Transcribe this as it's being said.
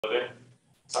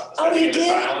Oh, you did?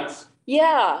 Silence.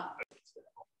 Yeah.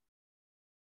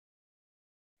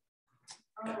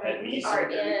 We are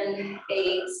in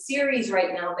a series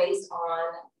right now based on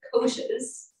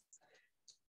koshas.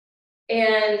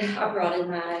 And I brought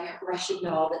in my Russian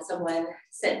doll that someone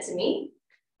sent to me.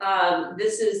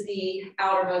 This is the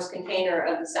outermost container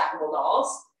of the stackable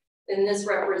dolls. And this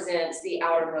represents the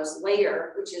outermost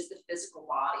layer, which is the physical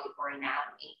body or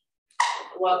anatomy.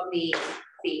 What we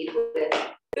feed with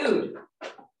food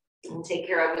and take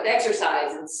care of with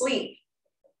exercise and sleep.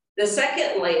 The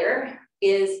second layer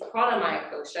is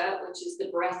Anandamaya Kosha, which is the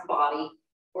breath body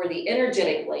or the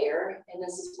energetic layer. And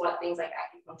this is what things like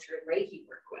acupuncture and Reiki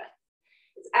work with.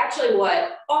 It's actually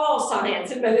what all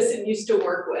science and medicine used to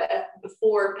work with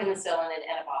before penicillin and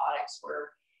antibiotics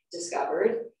were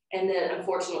discovered. And then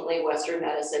unfortunately, Western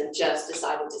medicine just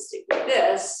decided to stick with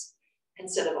this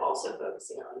instead of also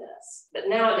focusing on this. But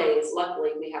nowadays,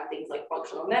 luckily, we have things like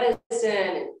functional medicine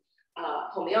and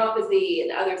homeopathy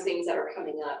and other things that are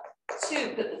coming up to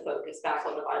put the focus back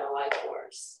on the vital life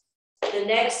force. The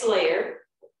next layer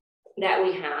that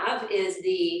we have is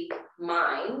the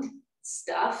mind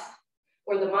stuff,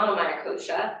 or the Anandamaya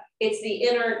Kosha. It's the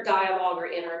inner dialogue or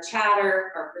inner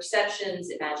chatter, our perceptions,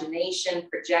 imagination,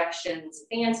 projections,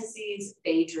 fantasies,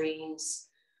 daydreams,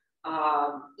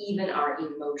 even our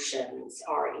emotions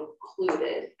are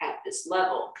included at this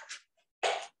level.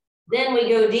 Then we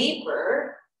go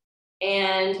deeper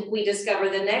and we discover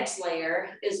the next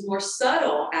layer is more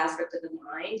subtle aspect of the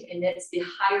mind, and it's the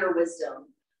higher wisdom,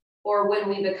 or when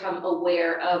we become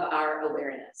aware of our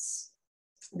awareness.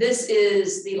 This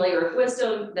is the layer of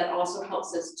wisdom that also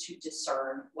helps us to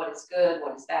discern what is good,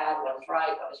 what is bad, what is right,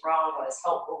 what is wrong, what is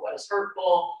helpful, what is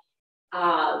hurtful.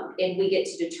 And we get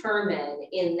to determine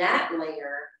in that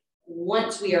layer,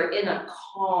 once we are in a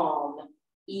calm,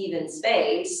 even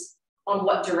space, on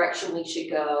what direction we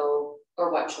should go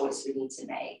or what choice we need to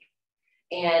make.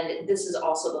 And this is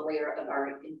also the layer of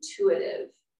our intuitive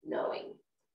knowing.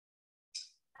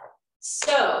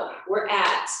 So we're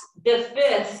at the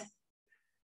fifth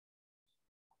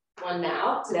one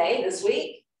now, today, this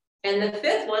week. And the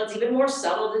fifth one's even more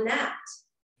subtle than that.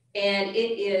 And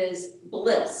it is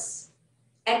bliss,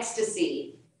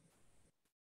 ecstasy,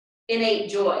 innate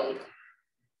joy,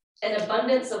 an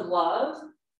abundance of love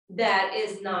that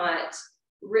is not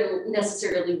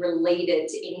necessarily related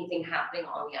to anything happening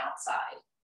on the outside.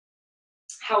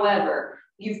 However,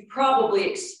 you've probably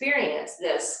experienced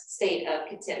this state of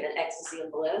contentment, ecstasy,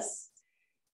 and bliss.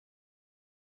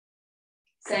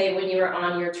 Say when you were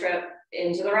on your trip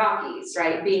into the Rockies,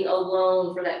 right? Being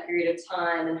alone for that period of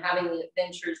time and having the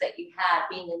adventures that you had,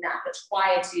 being in that much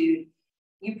quietude,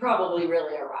 you probably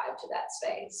really arrived to that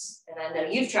space. And I know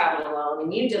you've traveled alone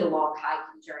and you did a long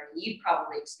hiking journey. You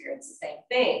probably experienced the same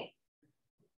thing.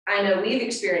 I know we've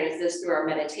experienced this through our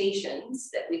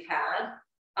meditations that we've had.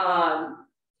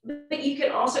 But you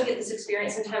can also get this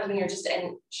experience sometimes when you're just,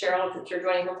 and Cheryl, if you're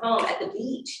joining from home, at the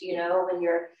beach, you know, when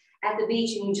you're at the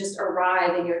beach and you just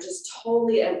arrive and you're just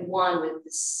totally at one with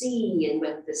the sea and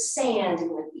with the sand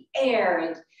and with the air,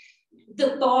 and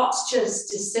the thoughts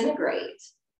just disintegrate.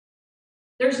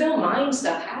 There's no mind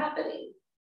stuff happening,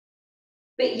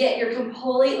 but yet you're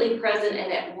completely present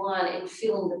and at one and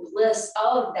feeling the bliss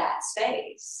of that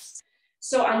space.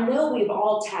 So I know we've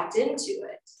all tapped into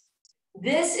it.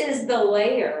 This is the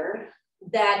layer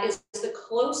that is the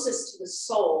closest to the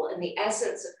soul and the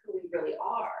essence of who we really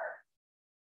are.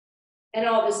 And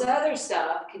all this other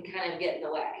stuff can kind of get in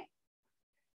the way.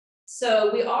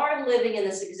 So we are living in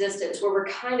this existence where we're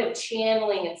kind of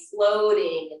channeling and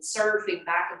floating and surfing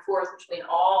back and forth between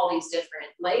all these different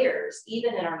layers,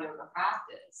 even in our yoga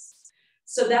practice.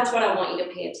 So that's what I want you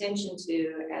to pay attention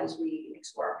to as we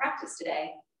explore our practice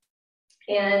today.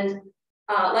 And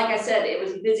like I said, it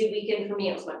was a busy weekend for me.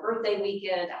 It was my birthday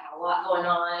weekend. I had a lot going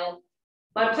on.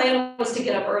 My plan was to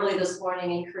get up early this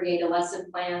morning and create a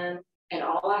lesson plan. And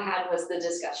all I had was the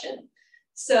discussion.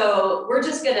 So we're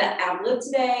just going to ad-lib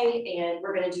today, and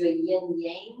we're going to do a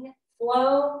yin-yang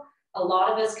flow. A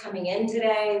lot of us coming in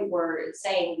today were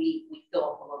saying we feel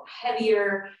a little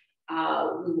heavier.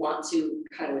 We want to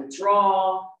kind of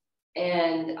withdraw.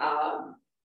 And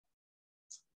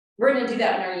we're going to do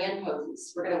that in our yin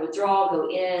poses. We're going to withdraw, go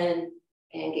in,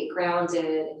 and get grounded,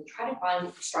 and try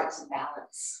to strike some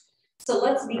balance. So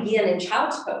let's begin in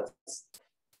child's pose.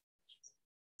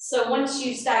 So once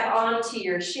you stack onto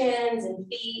your shins and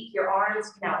feet, your arms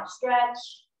can outstretch,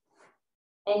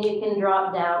 and you can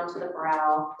drop down to the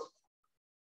brow.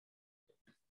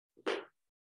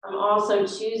 I'm also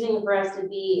choosing for us to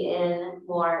be in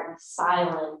more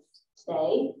silence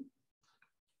today.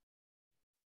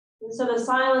 And so the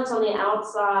silence on the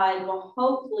outside will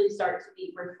hopefully start to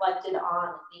be reflected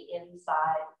on the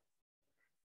inside.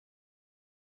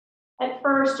 At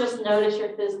first, just notice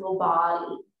your physical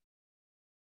body.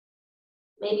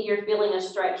 Maybe you're feeling a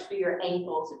stretch through your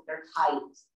ankles if they're tight.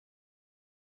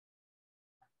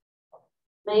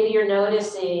 Maybe you're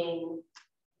noticing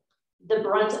the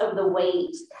brunt of the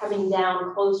weight coming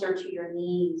down closer to your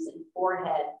knees and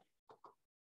forehead.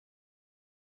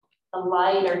 A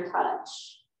lighter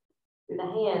touch through the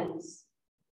hands.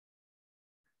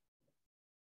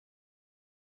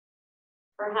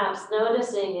 Perhaps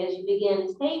noticing as you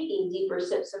begin taking deeper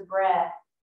sips of breath,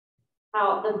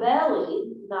 how the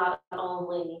belly not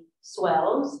only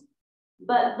swells,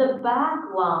 but the back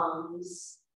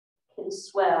lungs can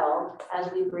swell as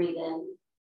we breathe in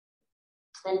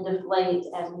and deflate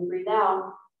as we breathe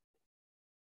out.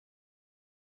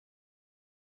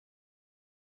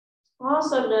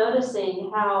 Also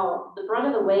noticing how the brunt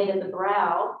of the weight of the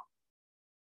brow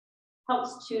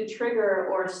helps to trigger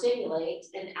or stimulate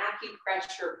an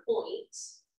acupressure point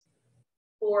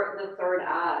for the third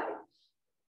eye.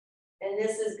 And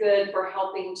this is good for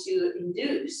helping to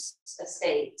induce a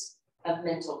state of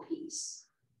mental peace.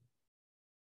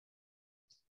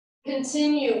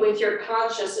 Continue with your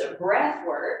conscious breath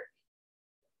work,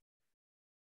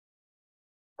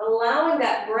 allowing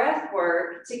that breath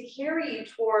work to carry you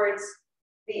towards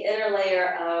the inner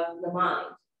layer of the mind.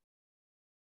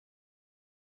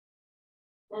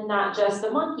 And not just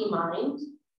the monkey mind,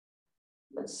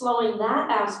 but slowing that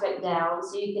aspect down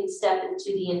so you can step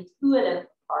into the intuitive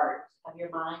part of your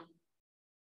mind.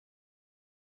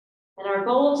 And our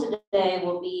goal today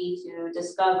will be to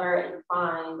discover and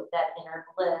find that inner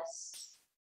bliss.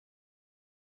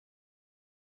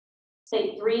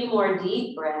 Take 3 more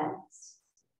deep breaths.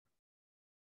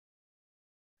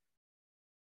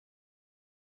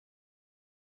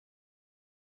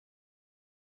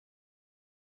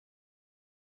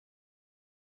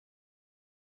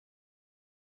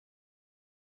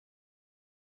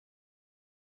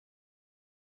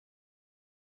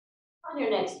 On your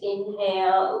next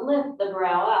inhale, lift the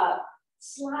brow up.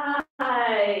 Slide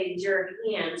your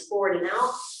hands forward and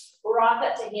out. Rock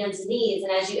up to hands and knees.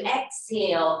 And as you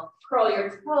exhale, curl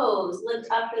your toes,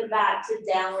 lift up and back to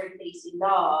downward facing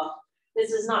dog.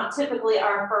 This is not typically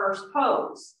our first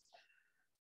pose,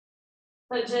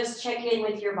 but just check in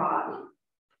with your body.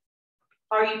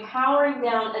 Are you powering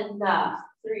down enough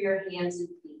through your hands and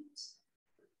feet?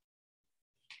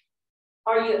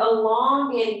 Are you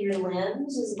elongating your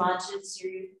limbs as much as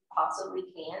you possibly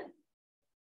can?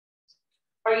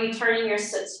 Are you turning your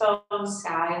sits bone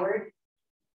skyward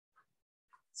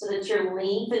so that you're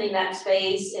lengthening that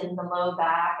space in the low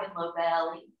back and low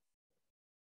belly?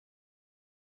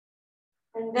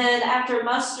 And then after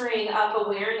mustering up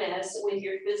awareness with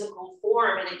your physical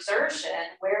form and exertion,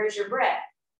 where is your breath?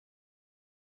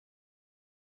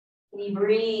 Can you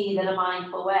breathe in a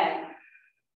mindful way?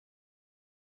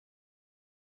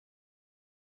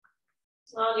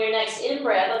 On your next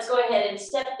in-breath, let's go ahead and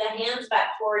step the hands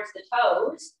back towards the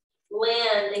toes.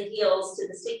 Land the heels to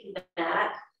the sticky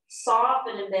mat.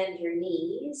 Soften and bend your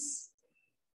knees.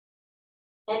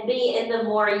 And be in the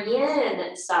more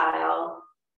yin style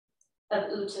of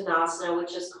Uttanasana,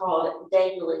 which is called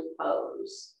dangling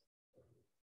pose.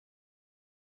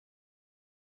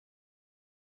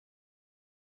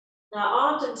 Now,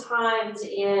 oftentimes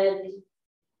in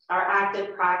our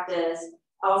active practice,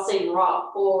 I'll say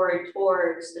rock forward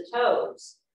towards the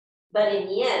toes, but in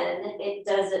yin, it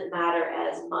doesn't matter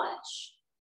as much.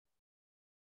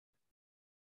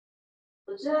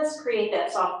 So just create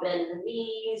that soft bend in the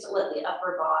knees, let the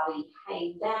upper body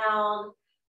hang down,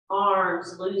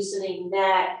 arms loosening,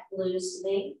 neck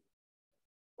loosening,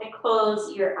 and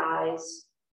close your eyes.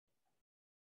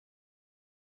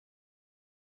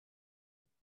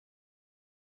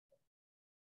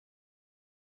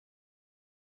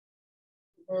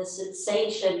 The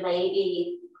sensation may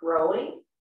be growing.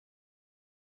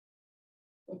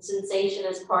 And sensation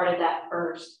is part of that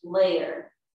first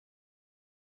layer.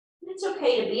 And it's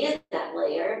okay to be in that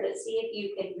layer, but see if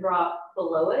you can drop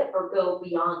below it or go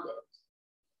beyond it.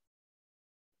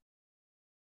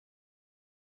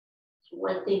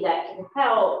 One thing that can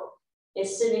help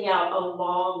is sending out a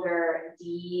longer,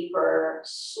 deeper,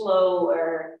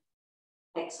 slower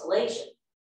exhalation.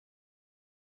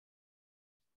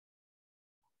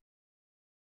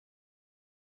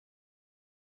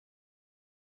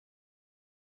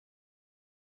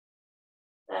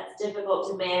 That's difficult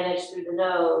to manage through the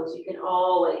nose. You can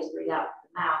always breathe out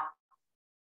through the mouth.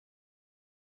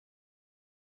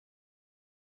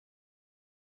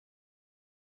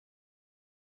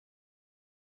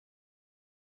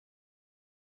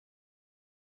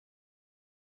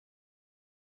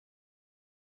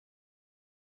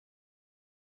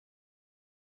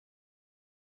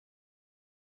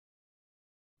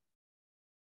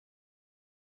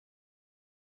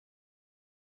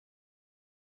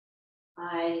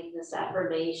 By this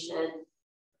affirmation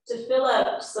to fill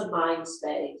up some mind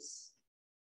space.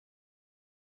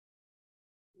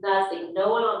 Nothing, no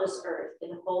one on this earth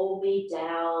can hold me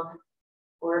down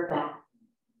or back.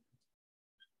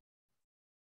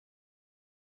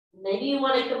 Maybe you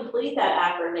want to complete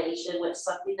that affirmation with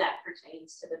something that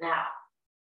pertains to the now.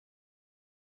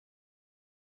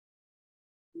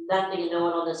 Nothing and no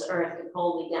one on this earth can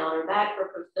hold me down or back for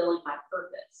fulfilling my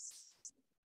purpose,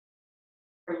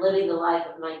 for living the life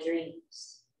of my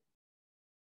dreams,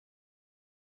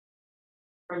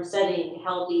 from setting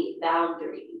healthy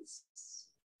boundaries.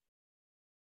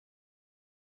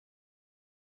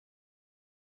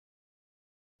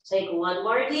 Take one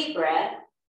more deep breath.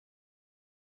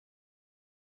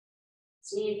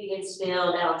 See if you can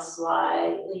spill down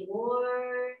slightly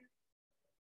more.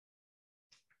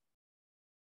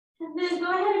 And then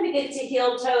go ahead and begin to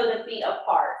heel toe the feet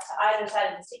apart to either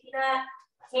side of the sticky mat,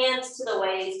 hands to the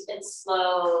waist, and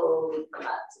slowly come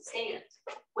up to stand.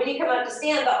 When you come up to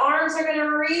stand, the arms are going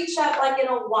to reach up like in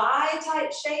a Y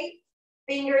type shape,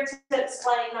 fingertips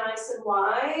laying nice and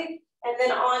wide. And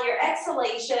then on your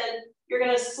exhalation, you're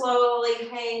going to slowly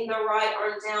hang the right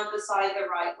arm down beside the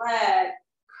right leg,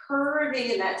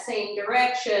 curving in that same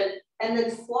direction, and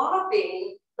then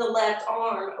flopping the left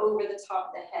arm over the top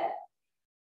of the head.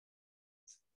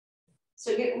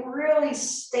 So get really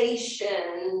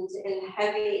stationed and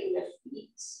heavy in the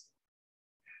feet.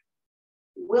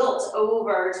 Wilt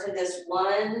over to this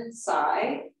one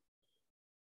side,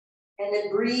 and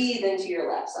then breathe into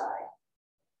your left side.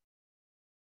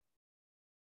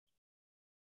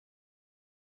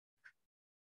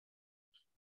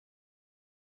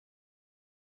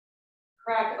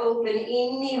 Crack open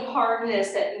any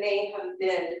hardness that may have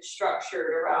been structured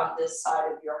around this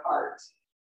side of your heart,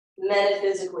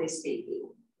 metaphysically speaking.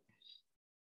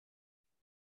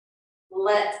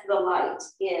 Let the light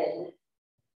in.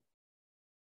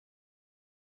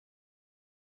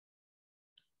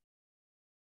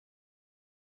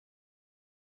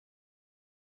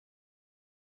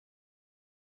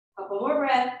 Couple more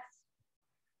breaths.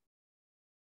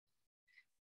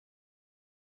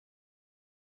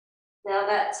 Now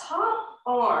that top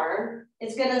arm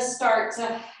is going to start to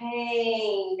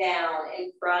hang down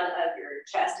in front of your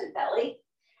chest and belly.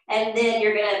 And then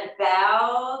you're going to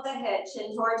bow the head,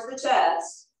 chin towards the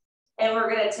chest. And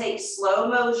we're going to take slow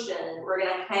motion. We're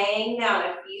going to hang down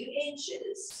a few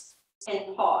inches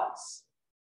and pause.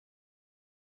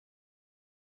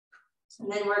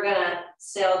 And then we're going to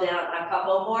sail down a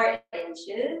couple more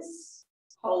inches,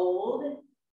 hold,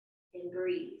 and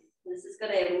breathe. This is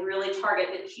going to really target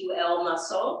the QL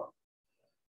muscle.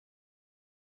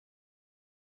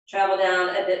 Travel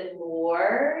down a bit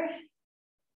more,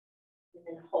 and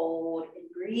then hold and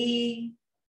breathe.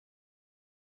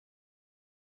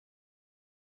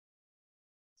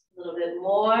 A little bit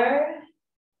more,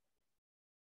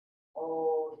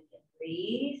 hold and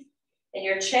breathe. And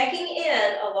you're checking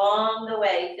in along the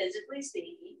way, physically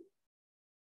speaking.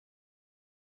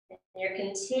 And you're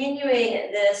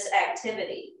continuing this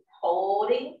activity,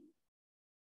 holding,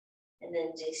 and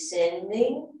then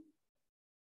descending,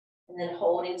 and then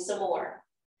holding some more.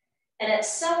 And at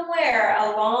somewhere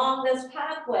along this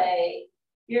pathway,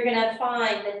 you're going to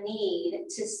find the need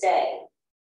to stay.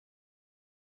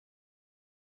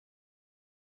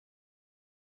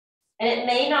 And it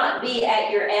may not be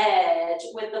at your edge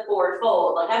with the forward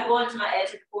fold. Like I'm going to my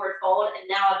edge with the forward fold, and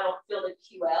now I don't feel the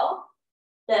QL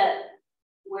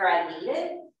where I need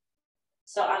it.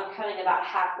 So I'm coming about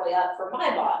halfway up for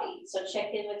my body. So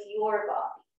check in with your body.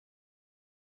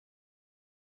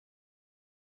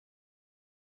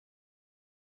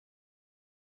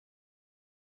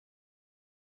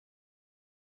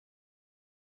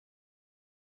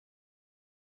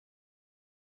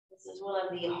 This is one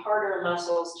of the harder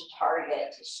muscles to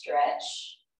target, to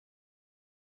stretch.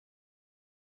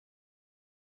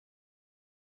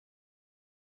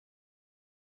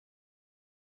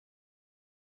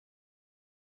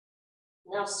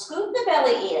 Now scoop the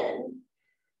belly in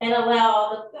and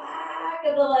allow the back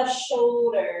of the left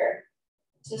shoulder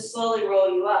to slowly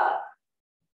roll you up.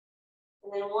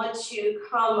 And then once you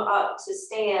come up to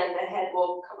stand, the head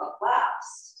will come up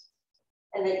last.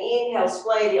 And then inhale,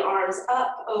 splay the arms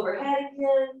up overhead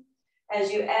again.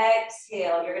 As you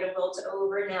exhale, you're going to wilt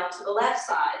over now to the left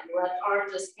side. The left arm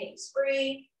just hangs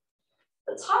free.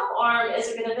 The top arm is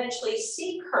going to eventually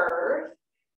C-curve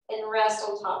and rest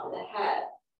on top of the head.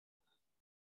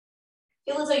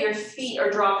 Feel as though your feet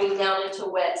are dropping down into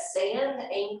wet sand,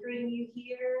 anchoring you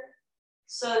here,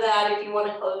 so that if you want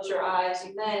to close your eyes,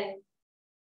 you may.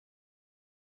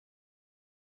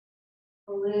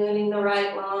 Ballooning the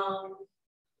right lung.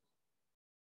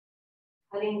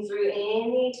 Cutting through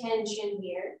any tension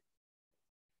here.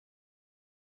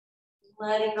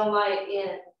 Letting the light in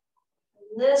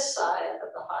on this side of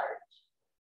the heart.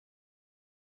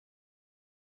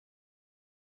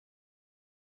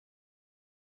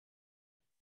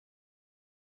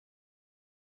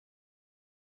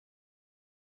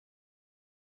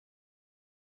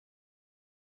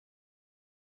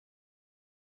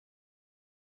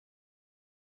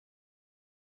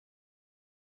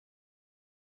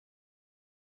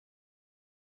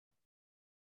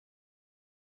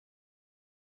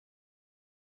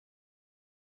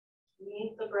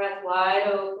 Keep the breath wide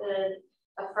open,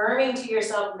 affirming to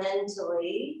yourself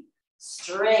mentally,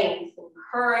 strength and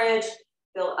courage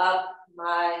fill up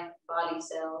my body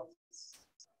cells.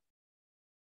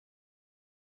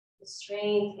 The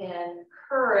strength and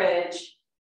courage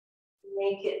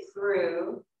make it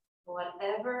through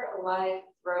whatever life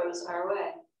throws our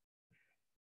way.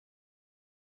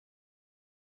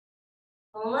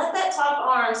 And let that top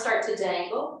arm start to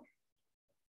dangle,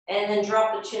 and then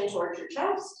drop the chin towards your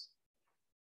chest.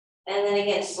 And then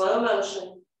again, slow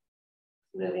motion,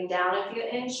 moving down a few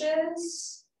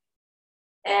inches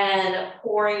and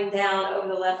pouring down over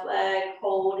the left leg,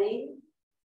 holding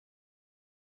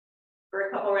for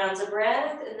a couple rounds of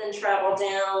breath, and then travel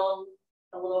down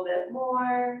a little bit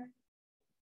more.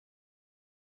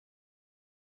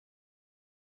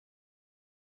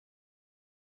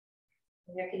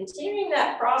 And you're continuing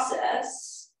that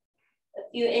process a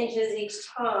few inches each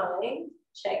time,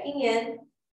 checking in.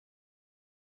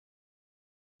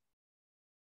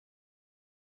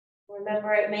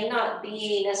 Remember, it may not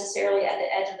be necessarily at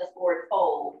the edge of the forward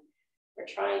fold. We're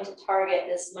trying to target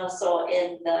this muscle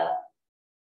in the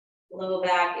low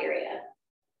back area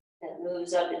that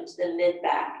moves up into the mid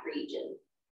back region.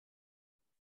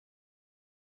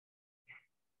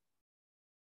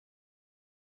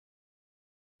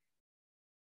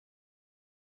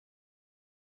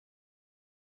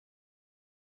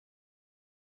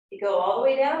 You go all the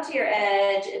way down to your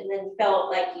edge and then felt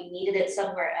like you needed it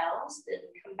somewhere else, then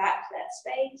come back to that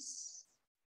space.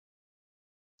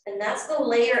 And that's the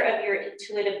layer of your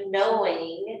intuitive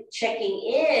knowing, checking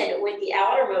in with the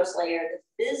outermost layer,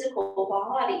 the physical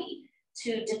body,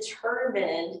 to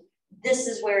determine this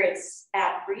is where it's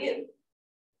at for you.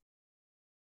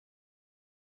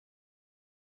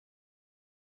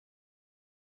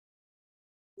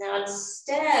 Now,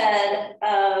 instead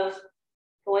of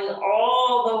going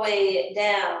all the way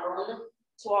down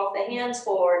to walk the hands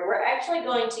forward, we're actually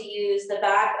going to use the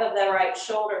back of the right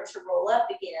shoulder to roll up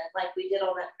again, like we did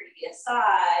on that previous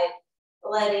side,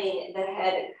 letting the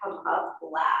head come up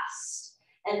last.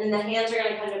 And then the hands are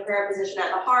going to come to prayer position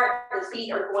at the heart. The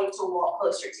feet are going to walk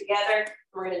closer together.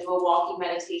 We're going to do a walking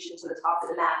meditation to the top of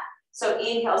the mat. So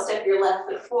inhale, step your left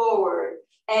foot forward.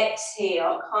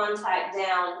 Exhale, contact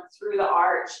down through the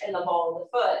arch and the ball of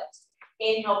the foot.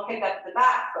 Inhale, pick up the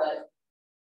back foot.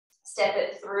 Step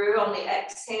it through on the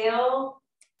exhale.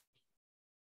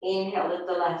 Inhale, lift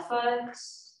the left foot.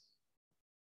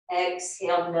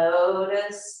 Exhale,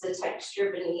 notice the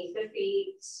texture beneath the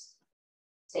feet.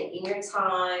 Taking your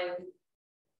time,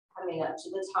 coming up to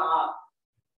the top.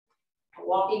 A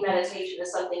walking meditation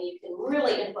is something you can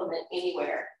really implement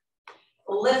anywhere.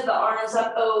 Lift the arms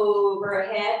up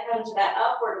overhead, come to that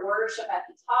upward worship at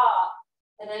the top.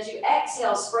 And as you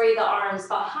exhale, spray the arms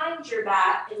behind your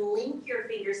back and link your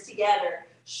fingers together.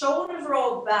 Shoulders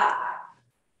roll back,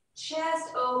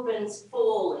 chest opens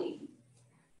fully.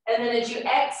 And then as you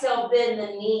exhale, bend the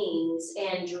knees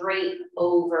and drape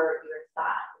over your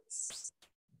thighs.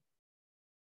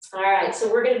 All right,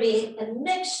 so we're going to be a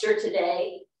mixture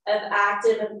today of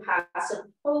active and passive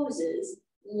poses,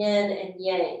 yin and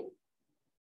yang.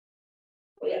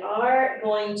 We are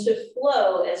going to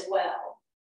flow as well.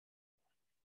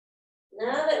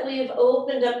 Now that we've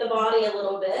opened up the body a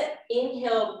little bit,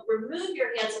 inhale, remove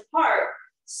your hands apart,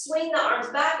 swing the arms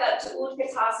back up to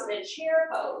Utkatasana chair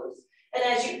pose. And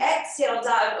as you exhale,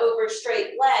 dive over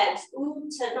straight legs,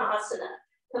 Uttanasana,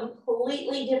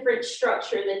 completely different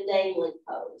structure than dangling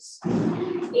pose.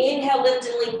 Inhale, lift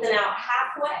and lengthen out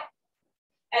halfway.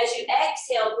 As you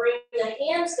exhale, bring the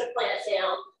hands to plant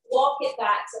down, walk it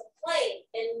back to plank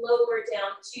and lower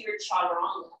down to your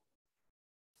chaturanga.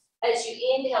 As you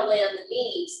inhale, lay on the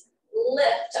knees,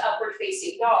 lift to upward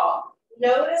facing dog.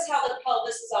 Notice how the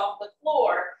pelvis is off the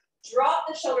floor. Drop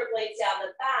the shoulder blades down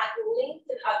the back,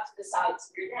 lengthen up to the sides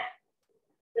of your neck.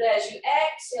 But as you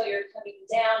exhale, you're coming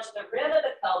down to the rim of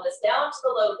the pelvis, down to the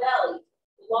low belly,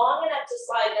 long enough to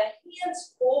slide the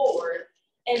hands forward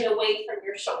and away from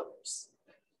your shoulders.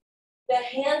 The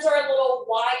hands are a little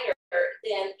wider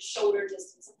than shoulder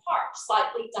distance apart,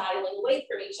 slightly dialing away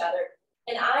from each other.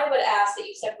 And I would ask that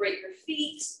you separate your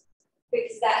feet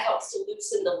because that helps to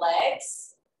loosen the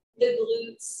legs, the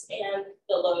glutes, and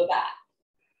the low back.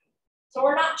 So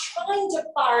we're not trying to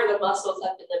fire the muscles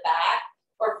up in the back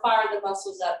or fire the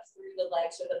muscles up through the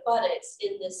legs or the buttocks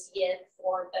in this yin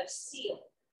form of seal.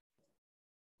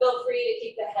 Feel free to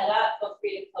keep the head up. Feel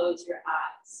free to close your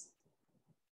eyes.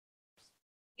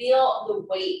 Feel the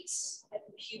weight at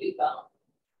the pubic bone.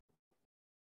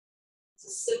 It's a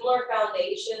similar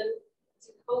foundation to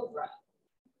cobra.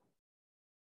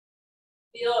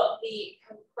 Feel the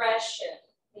compression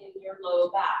in your low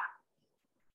back.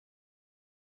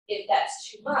 If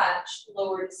that's too much,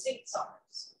 lower the Sphinx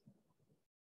arms.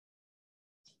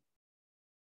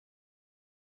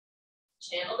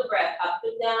 Channel the breath up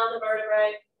and down the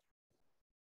vertebrae.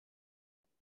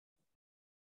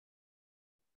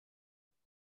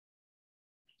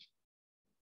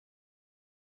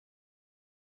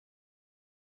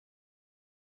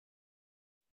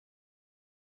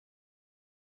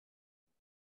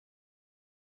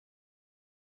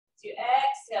 As you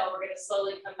exhale, we're going to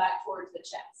slowly come back towards the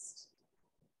chest.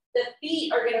 The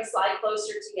feet are going to slide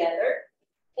closer together,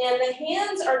 and the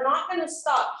hands are not going to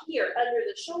stop here under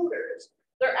the shoulders.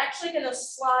 They're actually going to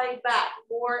slide back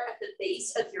more at the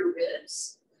base of your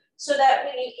ribs, so that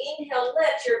when you inhale,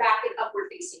 lift, you're back in upward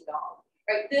facing dog.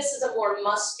 Right? This is a more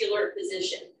muscular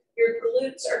position. Your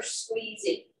glutes are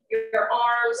squeezing. Your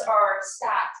arms are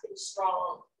stacked and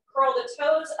strong. Curl the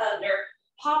toes under,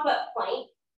 pop up plank.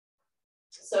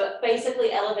 So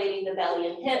basically elevating the belly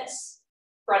and hips,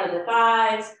 front of the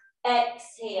thighs.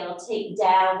 Exhale, take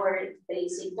downward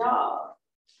facing dog.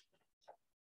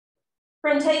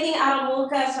 From taking Adho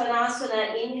Mukha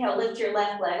Svanasana, inhale, lift your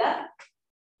left leg up.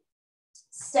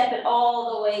 Step it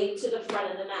all the way to the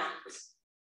front of the mat.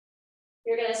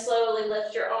 You're going to slowly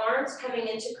lift your arms, coming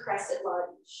into crescent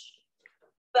lunge.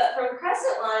 But from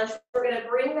crescent lunge, we're going to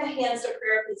bring the hands to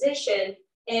prayer position,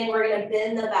 and we're going to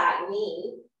bend the back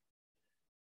knee.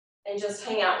 And just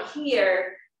hang out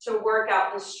here to work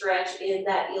out the stretch in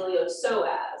that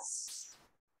iliopsoas.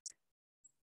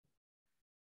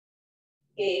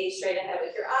 Gaze straight ahead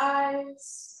with your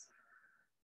eyes.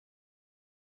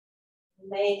 You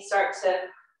may start to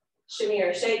shimmy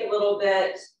or shake a little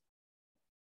bit.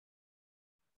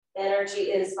 Energy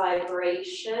is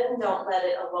vibration. Don't let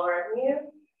it alarm you.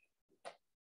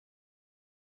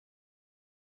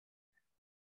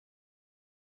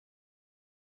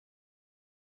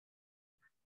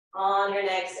 On your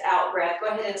next out breath, go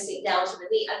ahead and sink down to the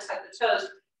knee, untuck the toes.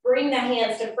 Bring the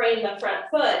hands to frame the front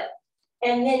foot.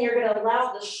 And then you're going to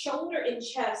allow the shoulder and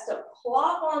chest to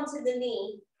plop onto the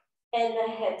knee and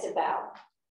the head to bow.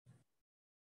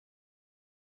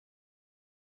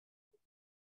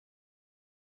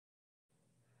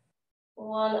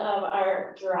 One of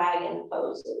our dragon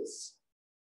poses.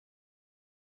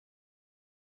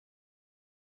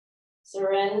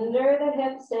 Surrender the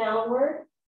hips downward.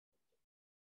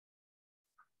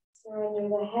 Surrender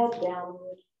the head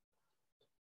downward.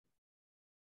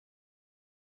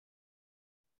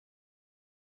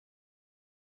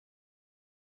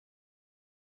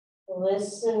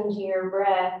 Listen to your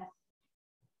breath.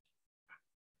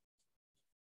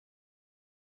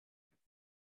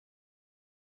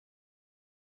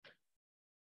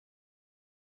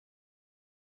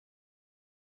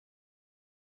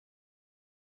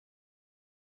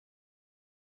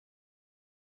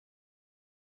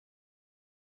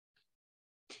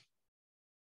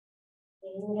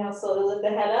 Inhale, slowly lift the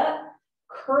head up.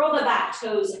 Curl the back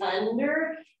toes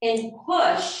under and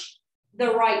push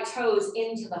the right toes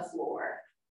into the floor.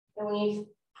 And when you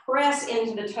press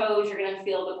into the toes, you're going to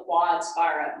feel the quads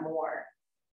fire up more.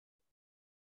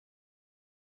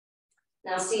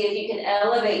 Now see if you can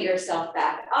elevate yourself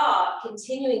back up,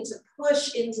 continuing to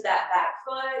push into that back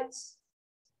foot.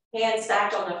 Hands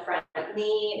stacked on the front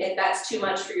knee. If that's too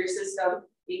much for your system,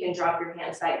 you can drop your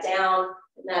hands back down.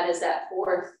 And that is that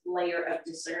fourth layer of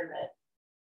discernment.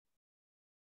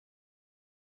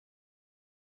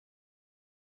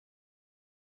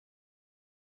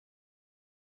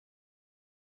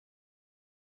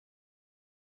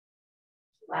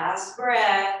 Last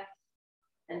breath.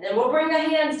 And then we'll bring the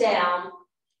hands down.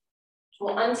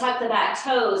 We'll untuck the back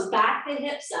toes, back the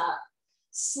hips up.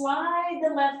 Slide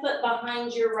the left foot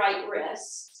behind your right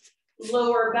wrist.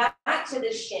 Lower back to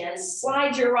the shin.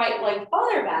 Slide your right leg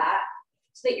farther back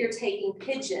so that you're taking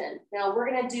pigeon. Now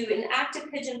we're going to do an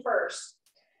active pigeon first.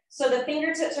 So the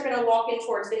fingertips are going to walk in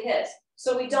towards the hips.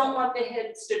 So we don't want the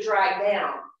hips to drag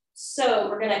down. So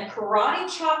we're going to karate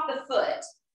chop the foot,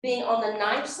 being on the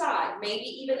knife side, maybe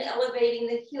even elevating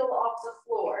the heel off the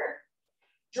floor.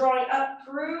 drawing up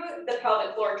through the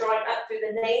pelvic floor, drawing up through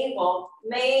the navel,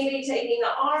 maybe taking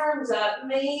the arms up,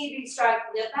 maybe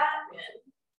striking the back in.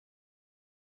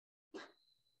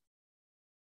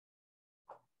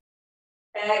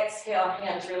 Exhale,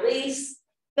 hands release.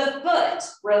 The foot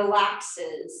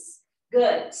relaxes.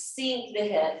 Good. Sink the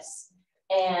hips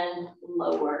and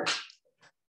lower.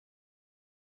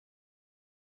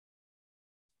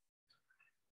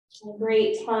 A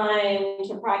great time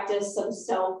to practice some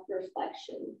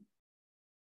self-reflection.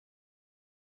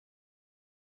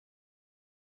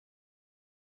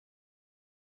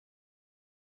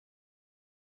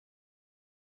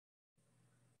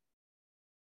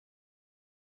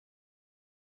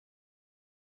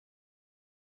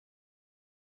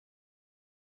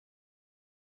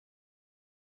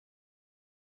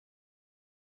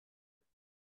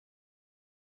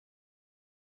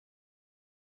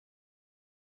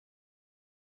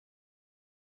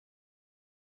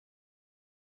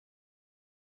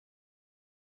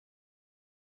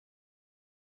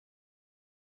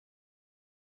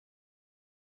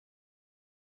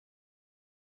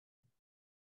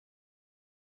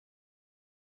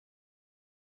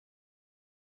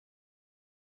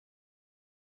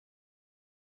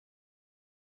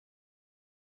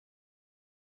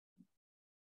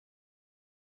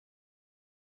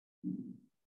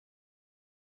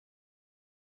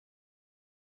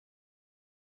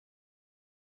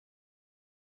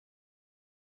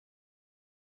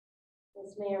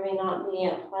 This may or may not be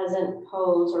a pleasant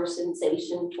pose or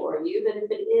sensation for you, but if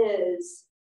it is,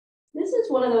 this is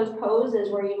one of those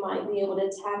poses where you might be able to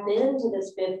tap into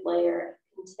this fifth layer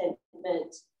of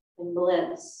contentment and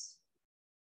bliss.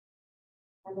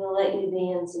 I'm going to let you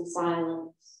be in some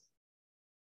silence.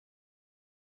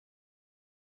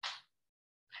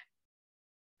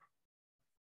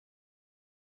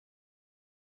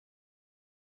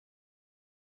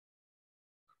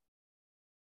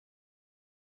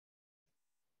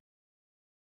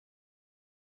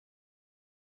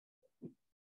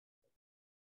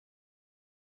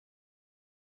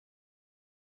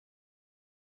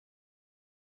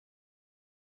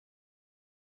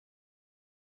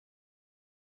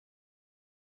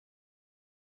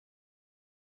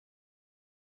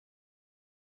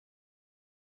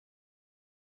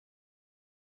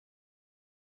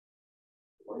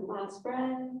 One last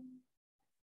breath.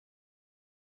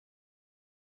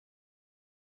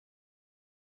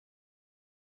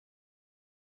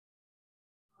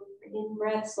 In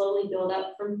breath, slowly build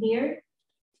up from here.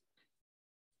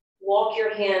 Walk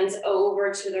your hands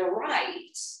over to the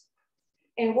right.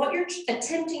 And what you're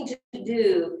attempting to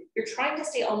do, you're trying to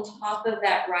stay on top of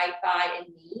that right thigh and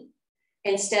knee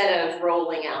instead of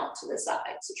rolling out to the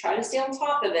side. So try to stay on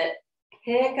top of it.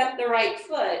 Pick up the right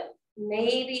foot.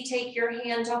 Maybe take your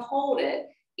hand to hold it.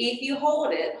 If you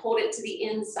hold it to the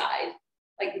inside,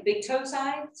 like the big toe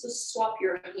side. So swap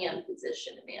your hand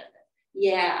position, Amanda.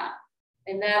 Yeah.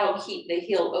 And that'll keep the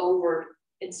heel over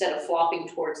instead of flopping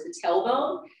towards the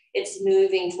tailbone. It's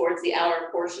moving towards the outer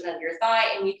portion of your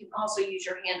thigh. And you can also use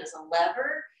your hand as a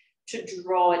lever to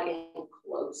draw it in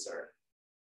closer.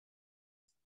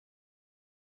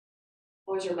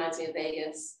 Always reminds me of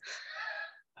Vegas.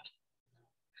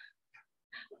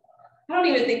 I don't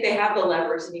even think they have the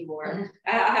levers anymore.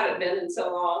 I haven't been in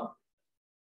so long.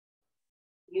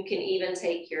 You can even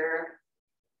take your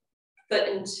foot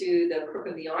into the crook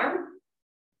of the arm.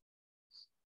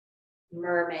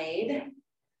 Mermaid.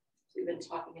 We've been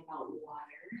talking about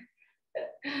water.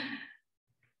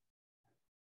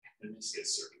 I just get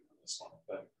circuit on this one.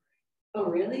 But oh,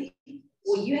 really?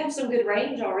 Well, you have some good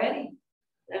range already.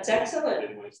 That's excellent. I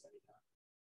didn't waste any time.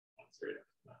 That's great.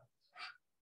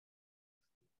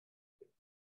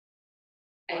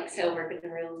 Exhale, we're going to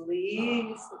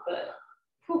release the foot.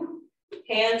 Whew.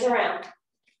 Hands around.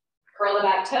 Curl the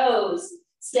back toes.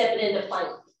 Step it into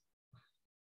plank.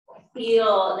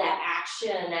 Feel that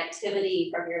action,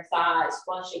 activity from your thighs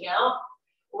flushing out.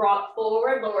 Rock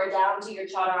forward, lower down to your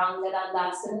Chaturanga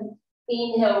Dandasana.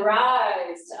 Inhale,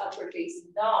 rise to upward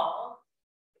facing dog.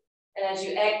 And as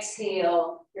you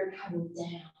exhale, you're coming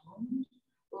down.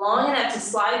 Long enough to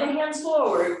slide the hands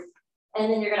forward. And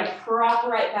then you're going to prop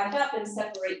right back up and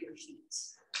separate your feet.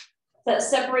 That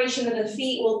separation of the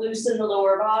feet will loosen the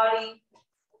lower body.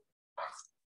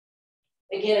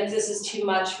 Again, if this is too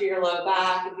much for your low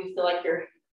back, if you feel like you're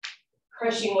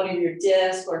crushing one of your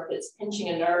discs or if it's pinching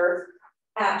a nerve,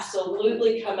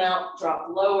 absolutely come out, drop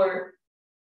lower.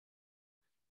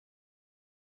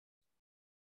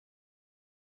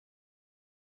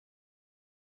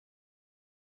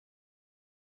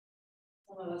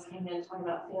 Some of us came in talking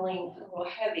about feeling a little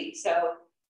heavy. So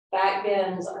back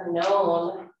bends are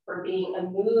known for being a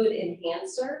mood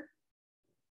enhancer.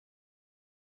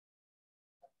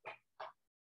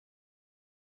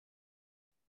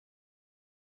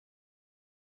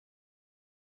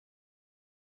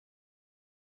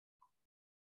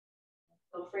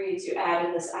 Feel free to add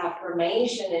in this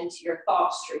affirmation into your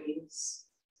thought streams.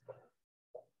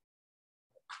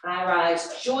 I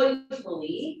rise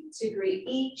joyfully to greet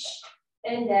each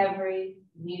and every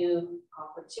new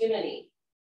opportunity.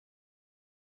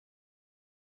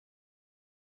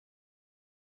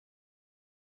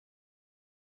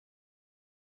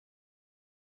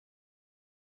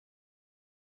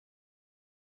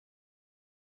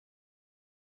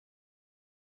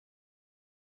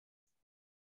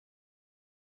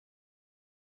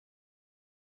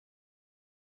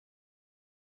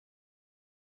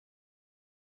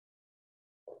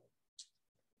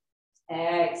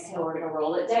 Exhale, we're going to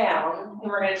roll it down, and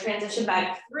we're going to transition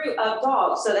back through up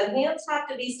dog. So the hands have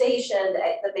to be stationed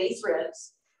at the base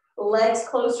ribs, legs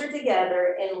closer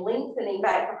together and lengthening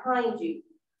back behind you.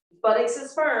 Buttocks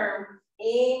is firm.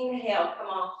 Inhale, come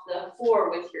off the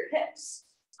floor with your hips.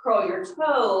 Curl your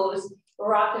toes,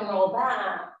 rock and roll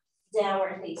back,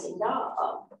 downward facing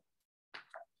dog.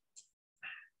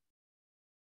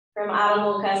 From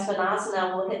Adho Mukha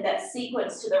Svanasana, we'll hit that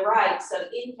sequence to the right. So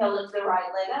inhale, lift the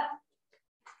right leg up.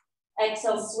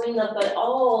 Exhale, swing the foot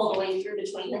all the way through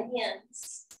between the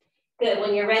hands. Good,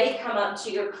 when you're ready, come up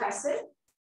to your crescent.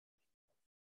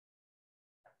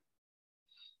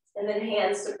 And then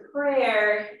hands to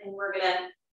prayer, and we're gonna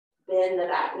bend the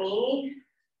back knee.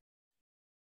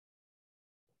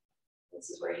 This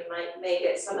is where you may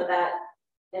get some of that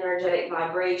energetic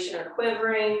vibration or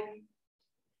quivering.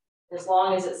 As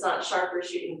long as it's not sharp or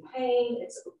shooting pain,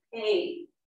 it's okay.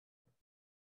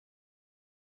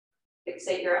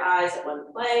 Fixate your eyes at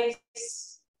one place.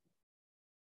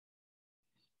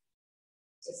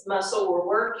 This muscle we're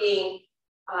working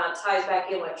ties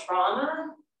back in with trauma.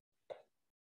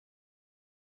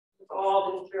 We've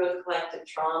all been through a collective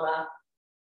trauma.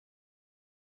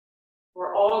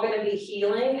 We're all going to be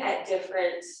healing at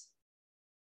different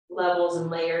levels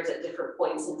and layers at different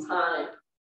points in time.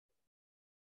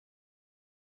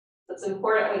 It's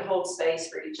important we hold space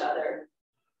for each other.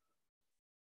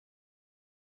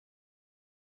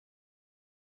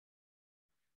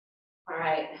 All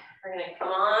right, we're gonna come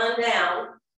on down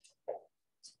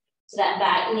to that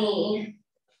back knee.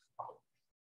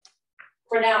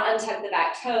 For now, untuck the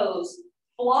back toes,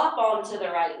 flop onto the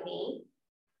right knee,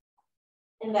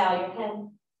 and bow your head.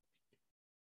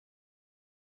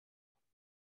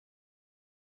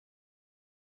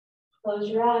 Close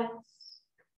your eyes.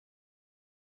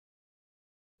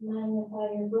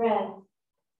 Magnify your breath.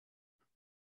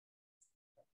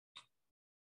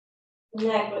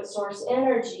 Connect with source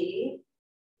energy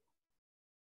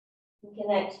and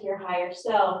connect to your higher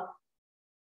self.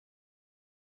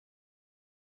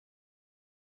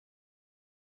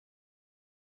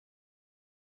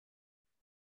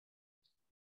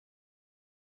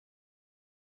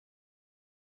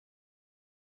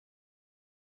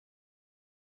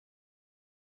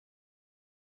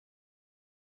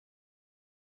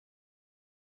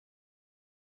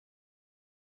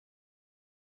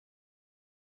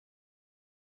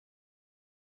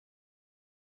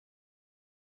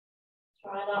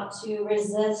 Try not to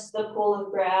resist the pull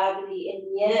of gravity.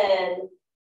 In yin,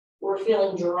 we're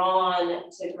feeling drawn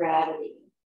to gravity.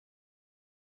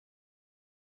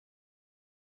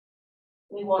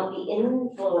 We want the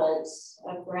influence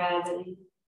of gravity.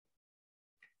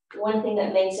 One thing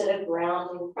that makes it a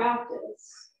grounding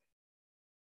practice.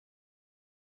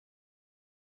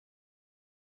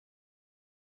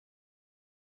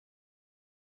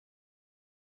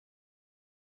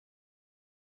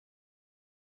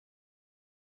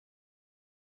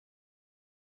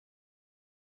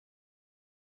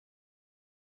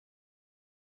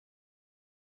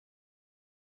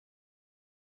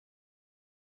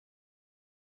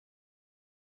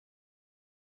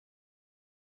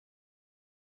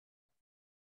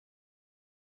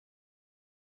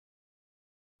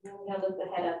 Now lift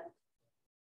the head up.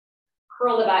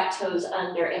 Curl the back toes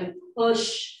under and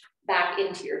push back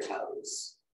into your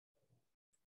toes.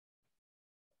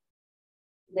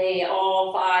 They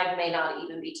all five may not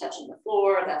even be touching the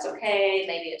floor. That's okay.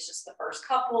 Maybe it's just the first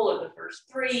couple or the first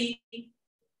three.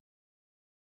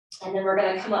 And then we're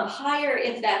going to come up higher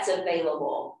if that's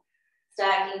available.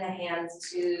 Stacking the hands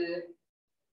to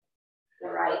the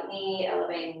right knee,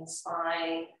 elevating the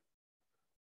spine.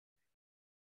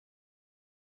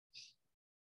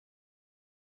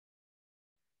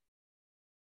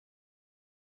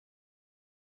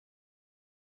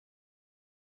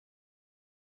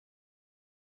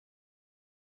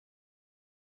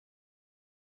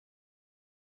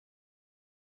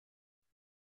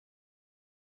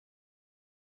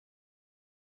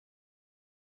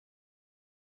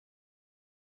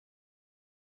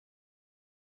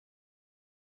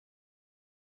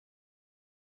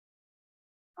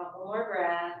 Couple more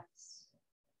breaths.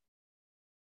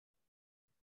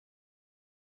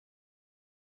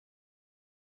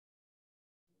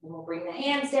 And we'll bring the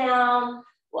hands down.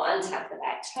 We'll untap the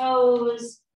back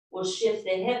toes. We'll shift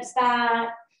the hips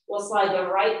back. We'll slide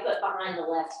the right foot behind the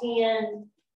left hand.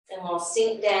 And we'll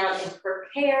sink down and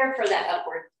prepare for that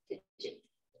upward pigeon.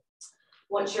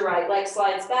 Once your right leg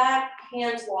slides back,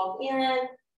 hands walk in.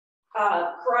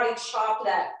 Karate chop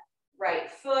that right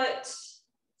foot.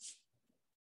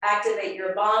 Activate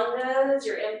your bandhas,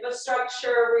 your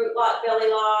infrastructure, root lock, belly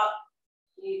lock.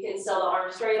 You can sail the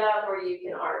arms straight up or you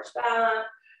can arch back.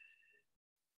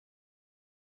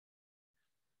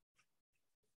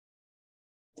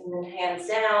 And then hands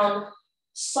down.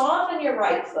 Soften your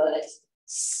right foot.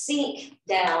 Sink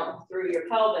down through your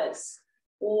pelvis.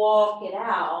 Walk it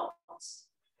out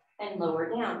and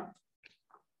lower down.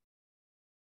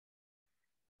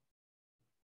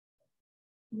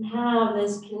 And have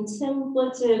this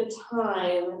contemplative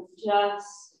time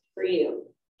just for you.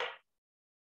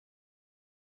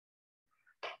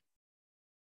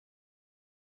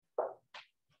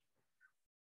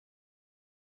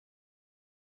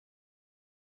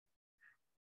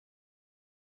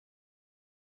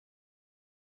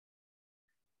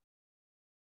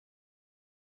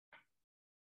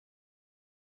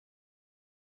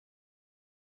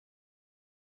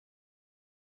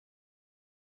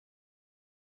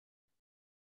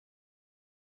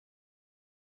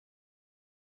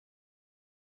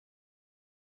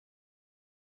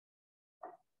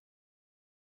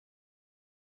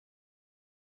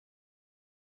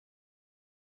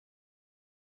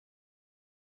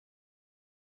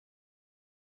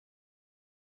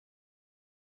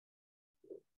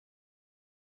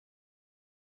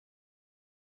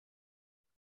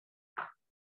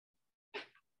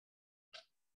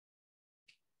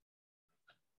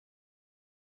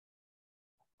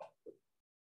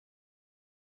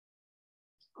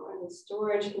 Are the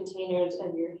storage containers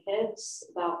of your hips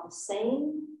about the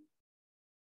same?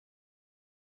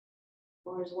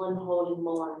 Or is one holding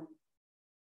more?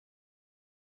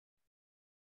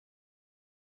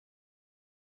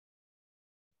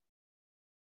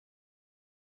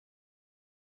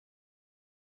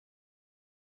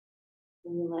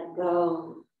 And you let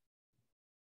go.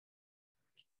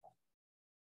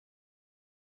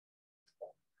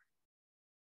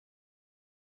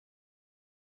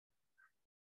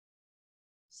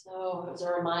 So as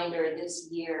a reminder, this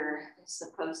year is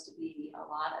supposed to be a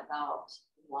lot about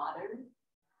water.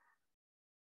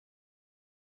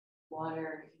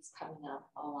 Water is coming up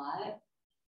a lot.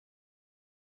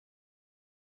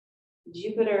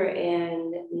 Jupiter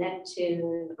and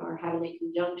Neptune are having a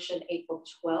conjunction April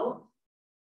 12th.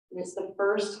 And it's the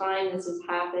first time this has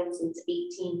happened since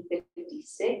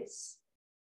 1856.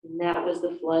 And that was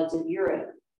the floods of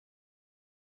Europe.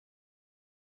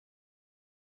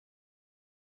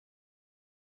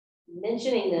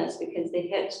 Mentioning this because the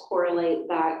hips correlate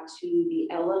back to the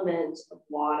element of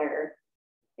water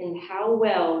and how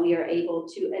well we are able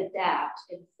to adapt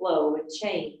and flow with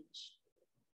change.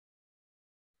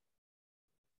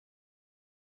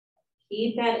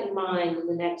 Keep that in mind in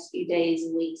the next few days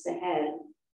and weeks ahead.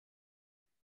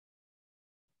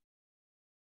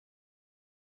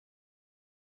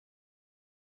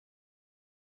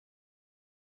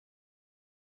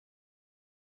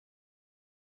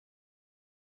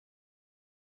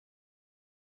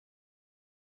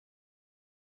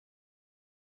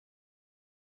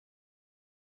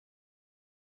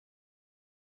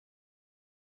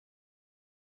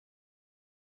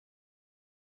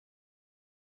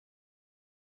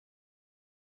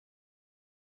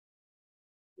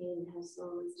 Inhale,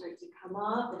 slowly start to come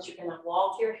up, but you're going to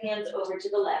walk your hands over to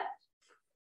the left.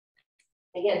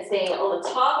 Again, staying on the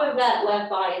top of that left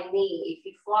thigh and knee. If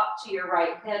you flop to your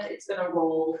right hip, it's going to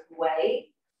roll away.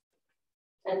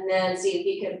 And then see if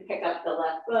you can pick up the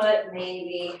left foot,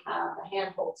 maybe have a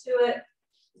handhold to it,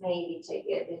 maybe take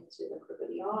it into the crook of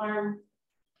the arm.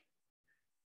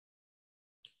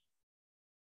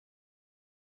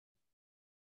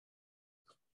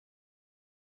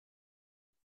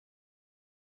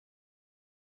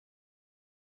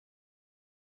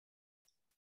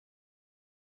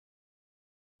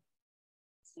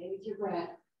 Stay with your breath,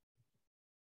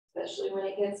 especially when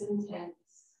it gets intense.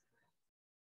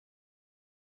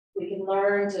 We can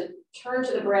learn to turn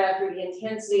to the breath through the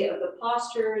intensity of the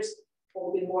postures,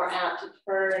 or we'll be more apt to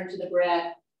turn to the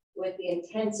breath with the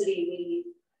intensity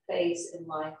we face in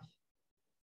life.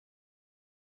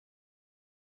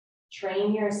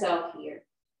 Train yourself here.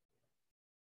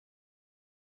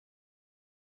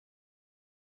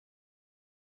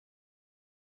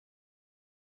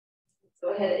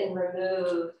 Go ahead and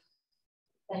remove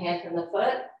the hand from the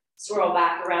foot, swirl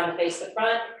back around to face the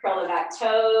front, curl the back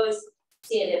toes,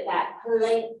 stand it back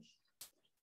plank.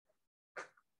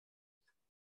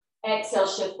 Exhale,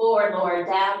 shift forward, lower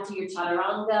down to your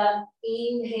chaturanga.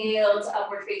 Inhale to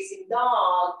upward facing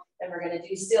dog. And we're gonna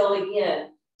do still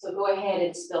again. So go ahead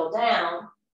and still down.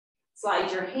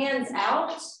 Slide your hands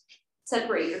out,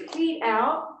 separate your feet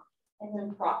out, and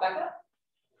then prop back up.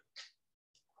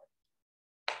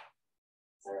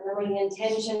 So remember, the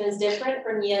intention is different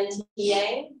from yin to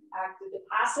yang, active to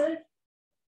passive.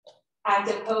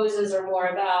 Active poses are more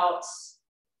about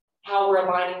how we're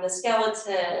aligning the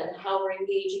skeleton, how we're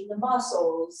engaging the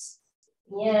muscles.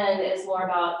 Yin is more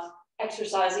about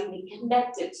exercising the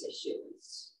connective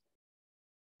tissues.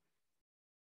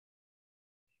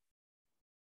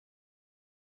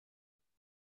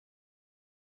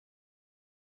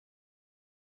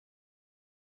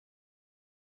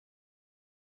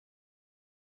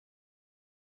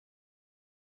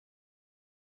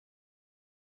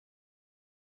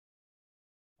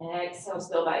 Exhale,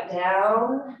 still back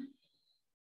down.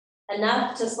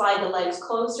 Enough to slide the legs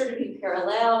closer to be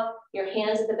parallel. Your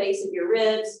hands at the base of your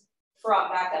ribs.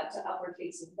 Front back up to upward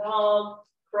facing dog.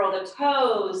 Curl the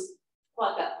toes.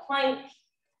 Pluck up plank.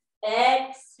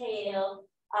 Exhale.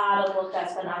 Adho Mukha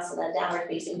Svanasana, downward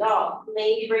facing dog.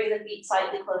 Maybe bring the feet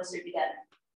slightly closer together.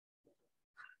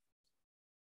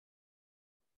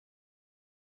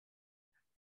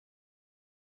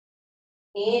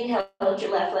 Inhale, lift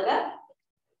your left leg up.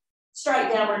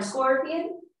 Strike downward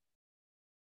scorpion.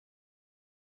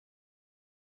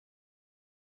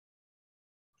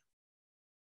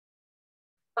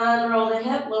 Unroll the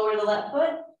hip, lower the left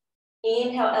foot.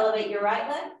 Inhale, elevate your right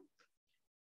leg.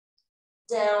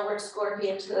 Downward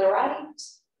scorpion to the right.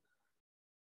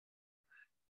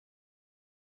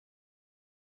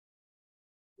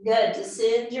 Good,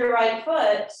 descend your right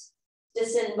foot.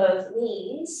 Descend both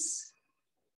knees.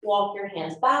 Walk your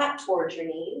hands back towards your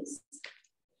knees.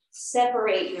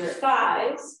 Separate your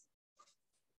thighs.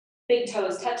 Big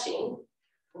toes touching.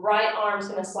 Right arm's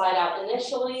gonna slide out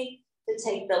initially to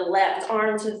take the left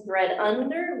arm to thread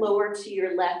under, lower to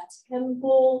your left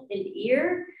temple and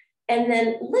ear, and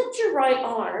then lift your right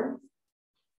arm,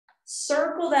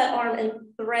 circle that arm and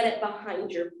thread it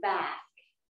behind your back.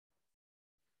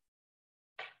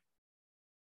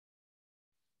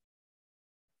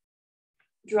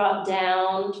 Drop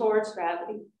down towards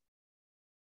gravity.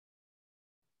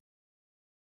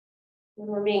 When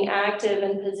we're being active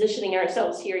and positioning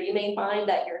ourselves here, you may find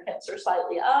that your hips are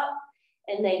slightly up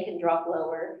and they can drop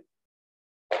lower.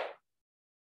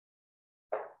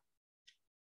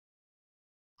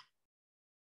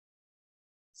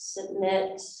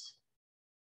 Submit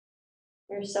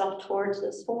yourself towards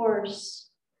this force,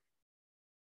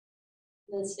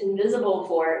 this invisible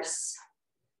force.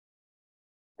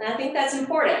 And I think that's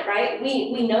important, right?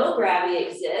 We know gravity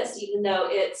exists, even though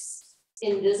it's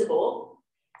invisible.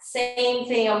 Same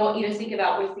thing I want you to think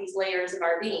about with these layers of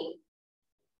our being.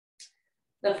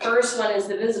 The first one is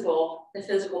the visible, the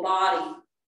physical body.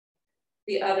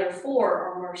 The other four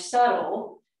are more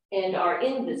subtle and are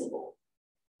invisible.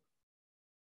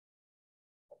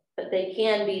 But they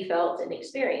can be felt and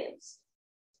experienced.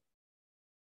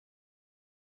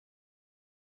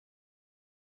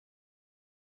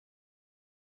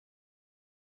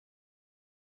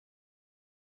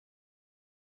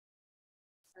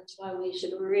 That's why we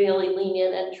should really lean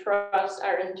in and trust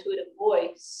our intuitive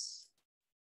voice.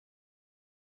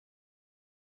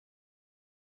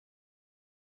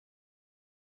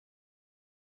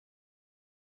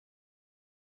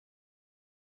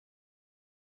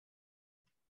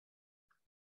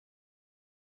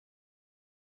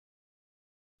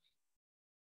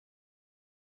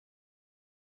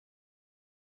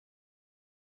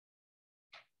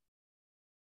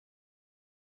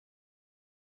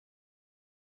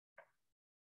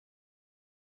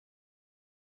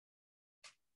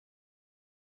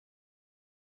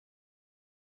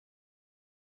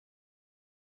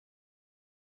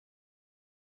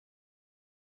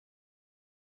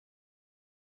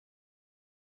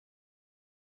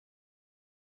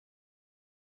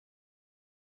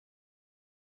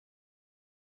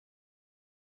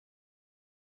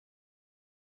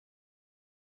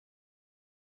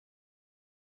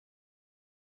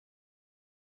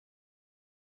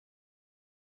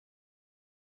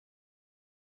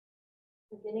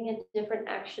 Beginning a different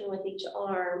action with each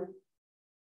arm.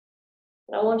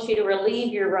 And I want you to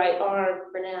relieve your right arm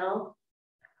for now.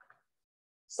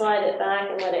 Slide it back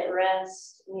and let it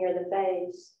rest near the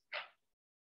face.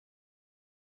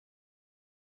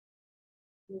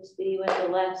 Just be with the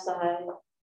left side.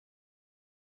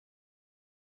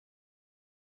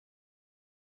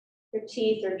 Your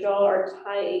teeth or jaw are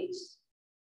tight.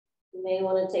 You may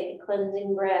want to take a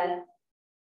cleansing breath.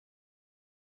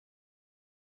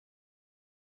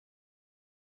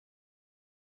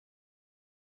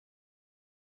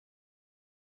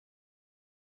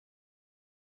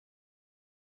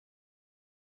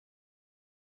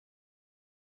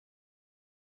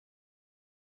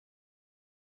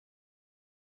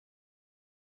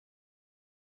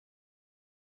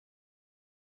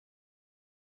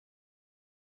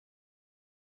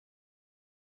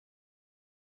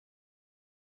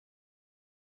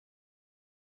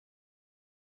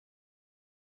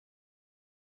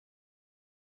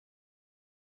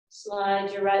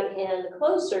 Slide your right hand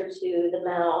closer to the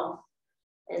mouth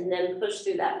and then push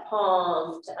through that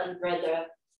palm to unthread the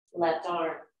left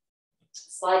arm.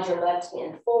 Slide your left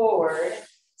hand forward,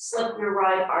 slip your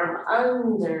right arm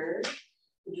under,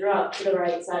 drop to the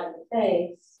right side of the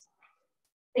face.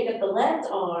 Pick up the left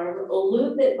arm,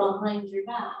 loop it behind your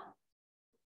back,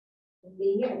 and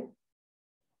be here.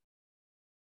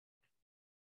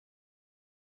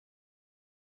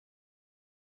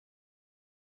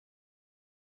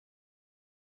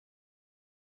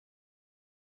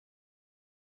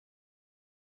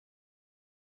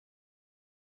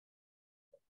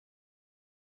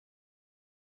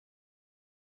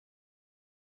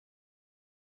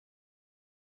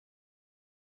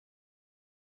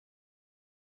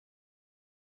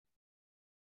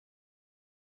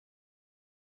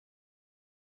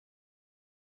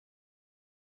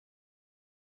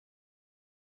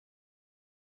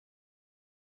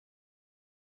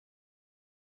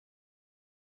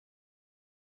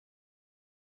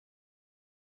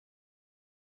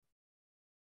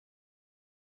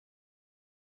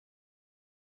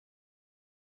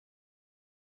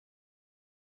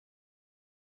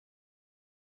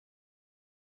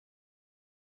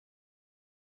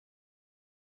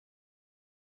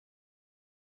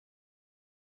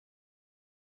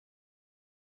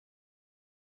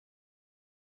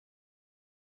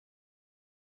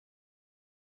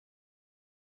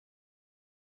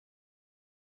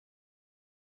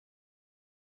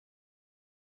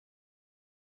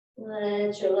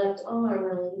 Let your left arm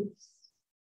release.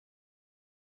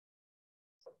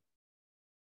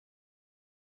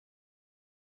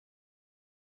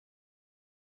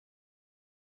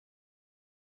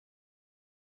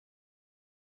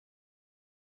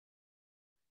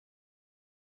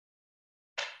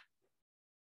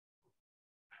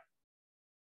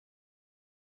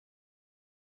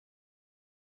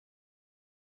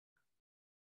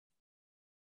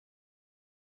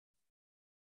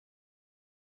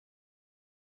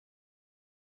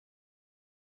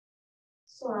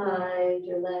 Slide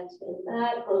your left hand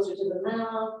back closer to the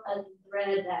mouth,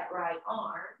 unthread that right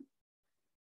arm.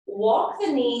 Walk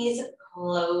the knees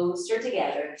closer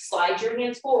together. Slide your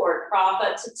hands forward, prop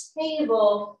up to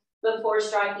table before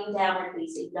striking downward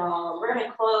facing dog. We're going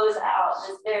to close out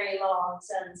this very long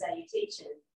sun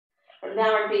salutation. From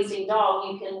downward facing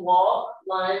dog, you can walk,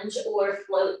 lunge, or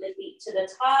float the feet to the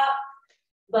top,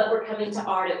 but we're coming to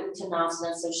Ardha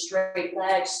Uttanasana, so straight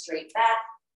legs, straight back.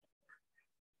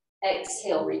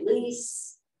 Exhale,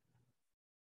 release.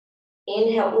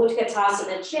 Inhale,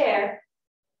 Utkatasana chair.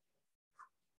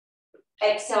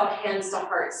 Exhale, hands to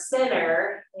heart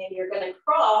center, and you're going to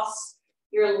cross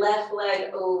your left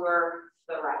leg over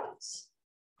the right.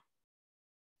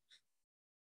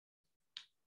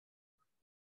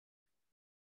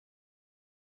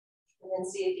 And then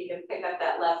see if you can pick up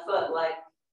that left foot like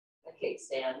a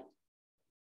kickstand.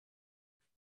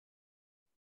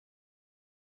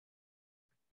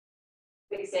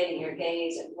 Fixating your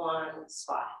gaze at one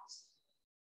spot.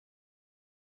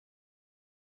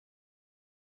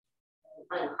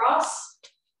 Uncross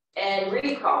and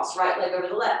recross, right leg over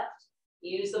the left.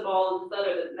 Use the ball of the foot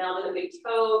or the mount of the big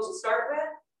toe to start with.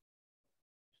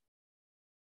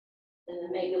 And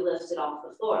then maybe lift it off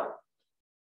the floor.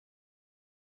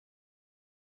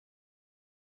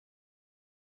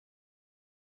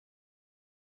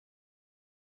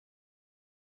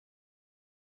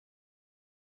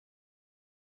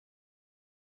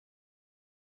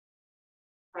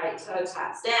 Right toe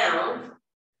taps down.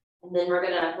 And then we're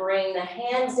gonna bring the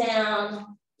hands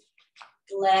down,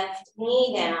 left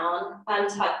knee down,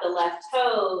 untuck the left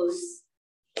toes,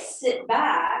 sit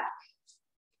back,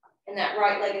 and that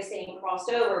right leg is staying crossed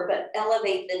over, but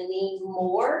elevate the knee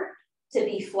more to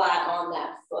be flat on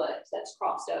that foot that's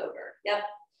crossed over. Yep.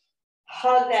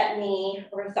 Hug that knee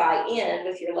or thigh in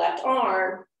with your left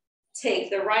arm. Take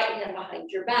the right hand behind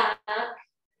your back,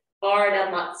 Ardha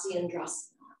Matsyendrasana.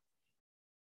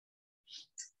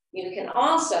 You can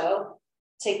also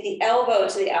take the elbow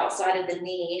to the outside of the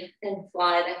knee and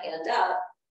fly the hand up.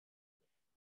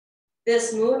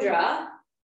 This mudra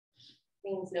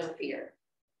means no fear.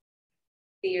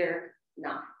 Fear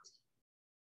not.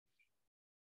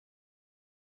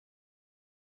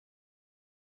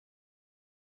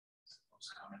 It's the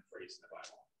most common phrase in the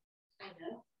Bible. I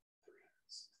know.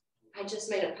 I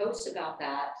just made a post about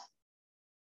that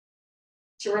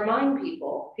to remind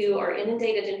people who are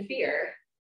inundated in fear,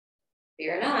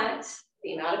 fear not,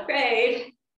 be not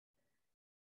afraid.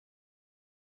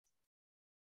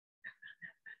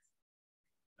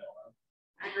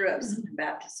 I grew up Southern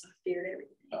Baptist, so I feared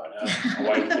everything. Oh, no.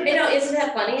 My wife You know, isn't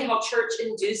that funny how church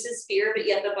induces fear, but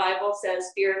yet the Bible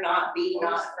says, fear not, be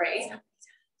not afraid?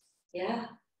 Yeah.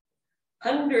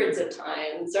 Hundreds of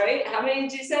times, right? How many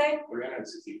did you say? 364,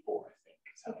 I think,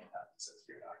 is how many times it says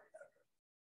you're not going to.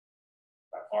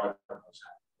 By far the most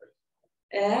common phrase.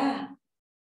 Yeah.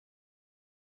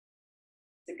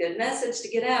 It's a good message to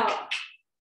get out.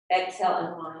 Exhale and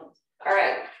unwind. All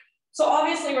right. So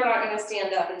obviously we're not going to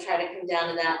stand up and try to come down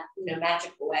in that,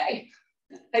 magical way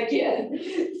again,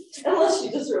 unless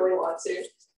you just really want to.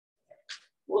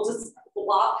 We'll just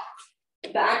flop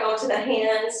back onto the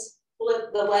hands,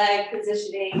 flip the leg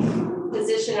positioning,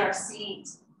 position our seat,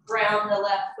 ground the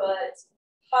left foot,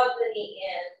 hug the knee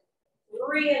in,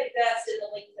 reinvest in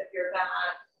the length of your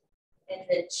back, and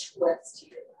then twist to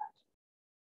your left.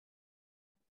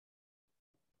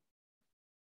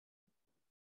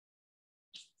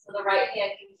 So the right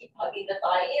hand can keep hugging the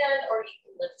thigh in, or you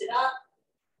can lift it up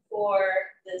for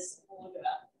this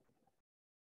mudra.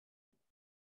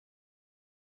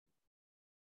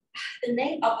 The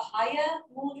name Abhaya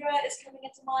mudra is coming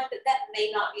into mind, but that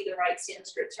may not be the right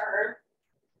Sanskrit term.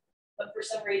 But for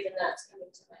some reason, that's coming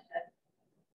to my head.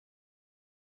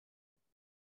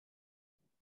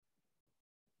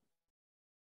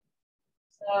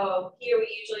 So here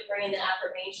we usually bring in the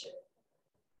affirmation.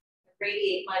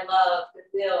 Radiate my love,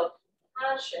 goodwill,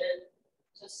 compassion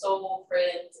to soul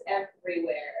friends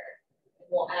everywhere. And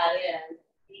we'll add in,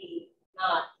 be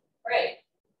not afraid.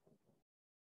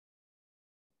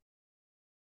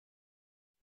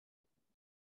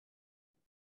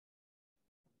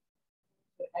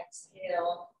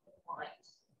 Exhale, unwind.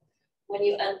 When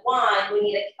you unwind, we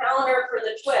need a counter for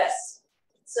the twist.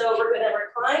 So we're going to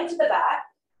recline to the back,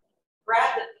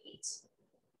 grab the feet,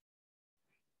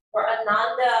 or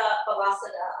Anandamaya.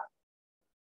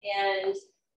 And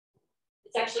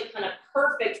it's actually kind of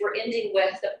perfect. We're ending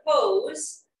with the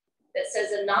pose that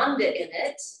says Ananda in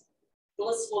it,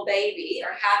 blissful baby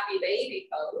or happy baby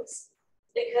pose,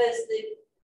 because the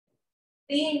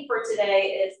theme for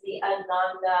today is the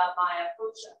Anandamaya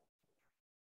Kosha.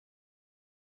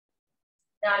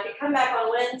 Now, if you come back on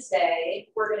Wednesday,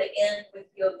 we're going to end with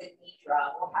Yoga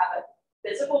Nidra. We'll have a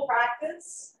physical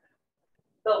practice,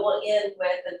 but we'll end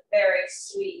with a very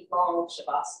sweet, long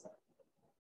Shavasana.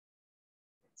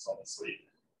 It's only sleep.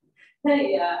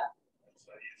 Yeah. It's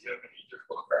not easy to eat your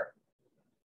floor.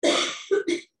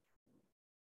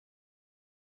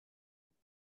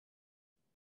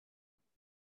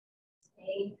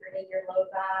 Anchoring your low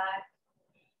back.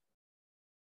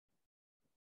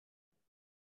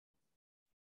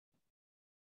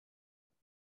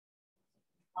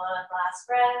 One last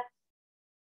breath.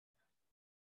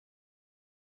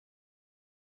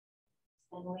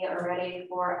 And we are ready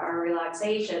for our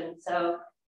relaxation. So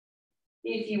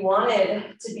if you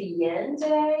wanted to be yin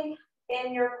today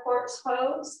in your corpse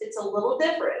pose, it's a little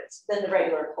different than the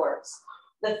regular corpse.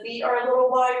 The feet are a little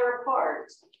wider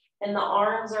apart and the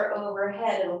arms are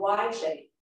overhead in a Y shape.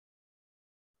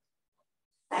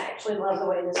 I actually love the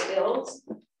way this feels,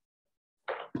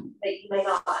 but you may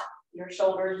not. Your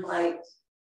shoulders might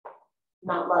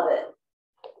not love it.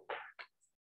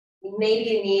 Maybe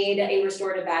you need a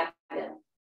restorative back bend.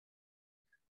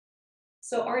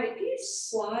 So Art, if you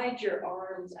slide your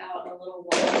arms out a little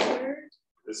wider.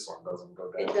 This one doesn't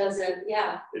go down. It doesn't,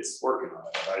 yeah. It's working on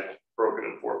it. I broke it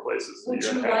in 4 places. So Would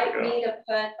you like me to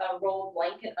put a rolled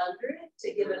blanket under it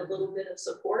to give it a little bit of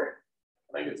support?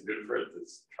 I think it's good for it to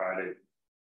try to.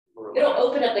 It'll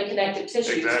open up the connective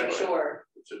tissues Exactly. for sure.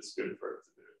 Which it's good for it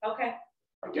to do. Okay.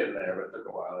 I'm getting there, but it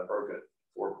took a while. I broke it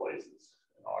 4 places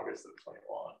in August of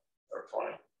 21 or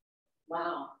 20.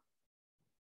 Wow.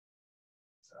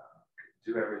 So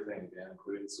do everything again,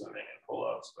 including swimming and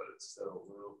pull-ups, but it's still a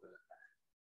little bit.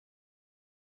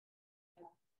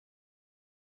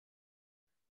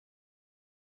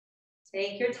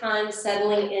 Take your time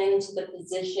settling into the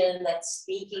position that's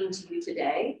speaking to you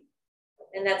today,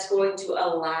 and that's going to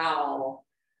allow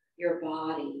your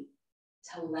body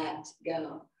to let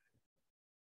go.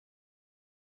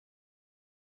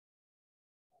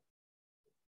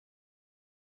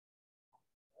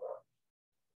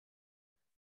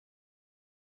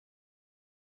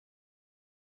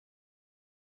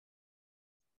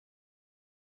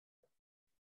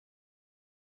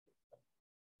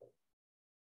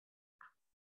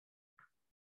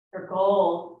 Your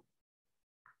goal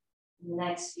in the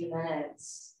next few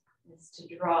minutes is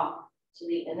to drop to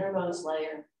the innermost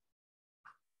layer.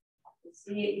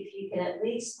 See if you can at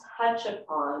least touch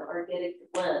upon or get a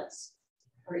glimpse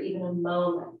or even a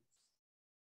moment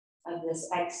of this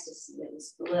ecstasy, of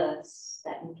this bliss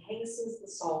that encases the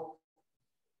soul.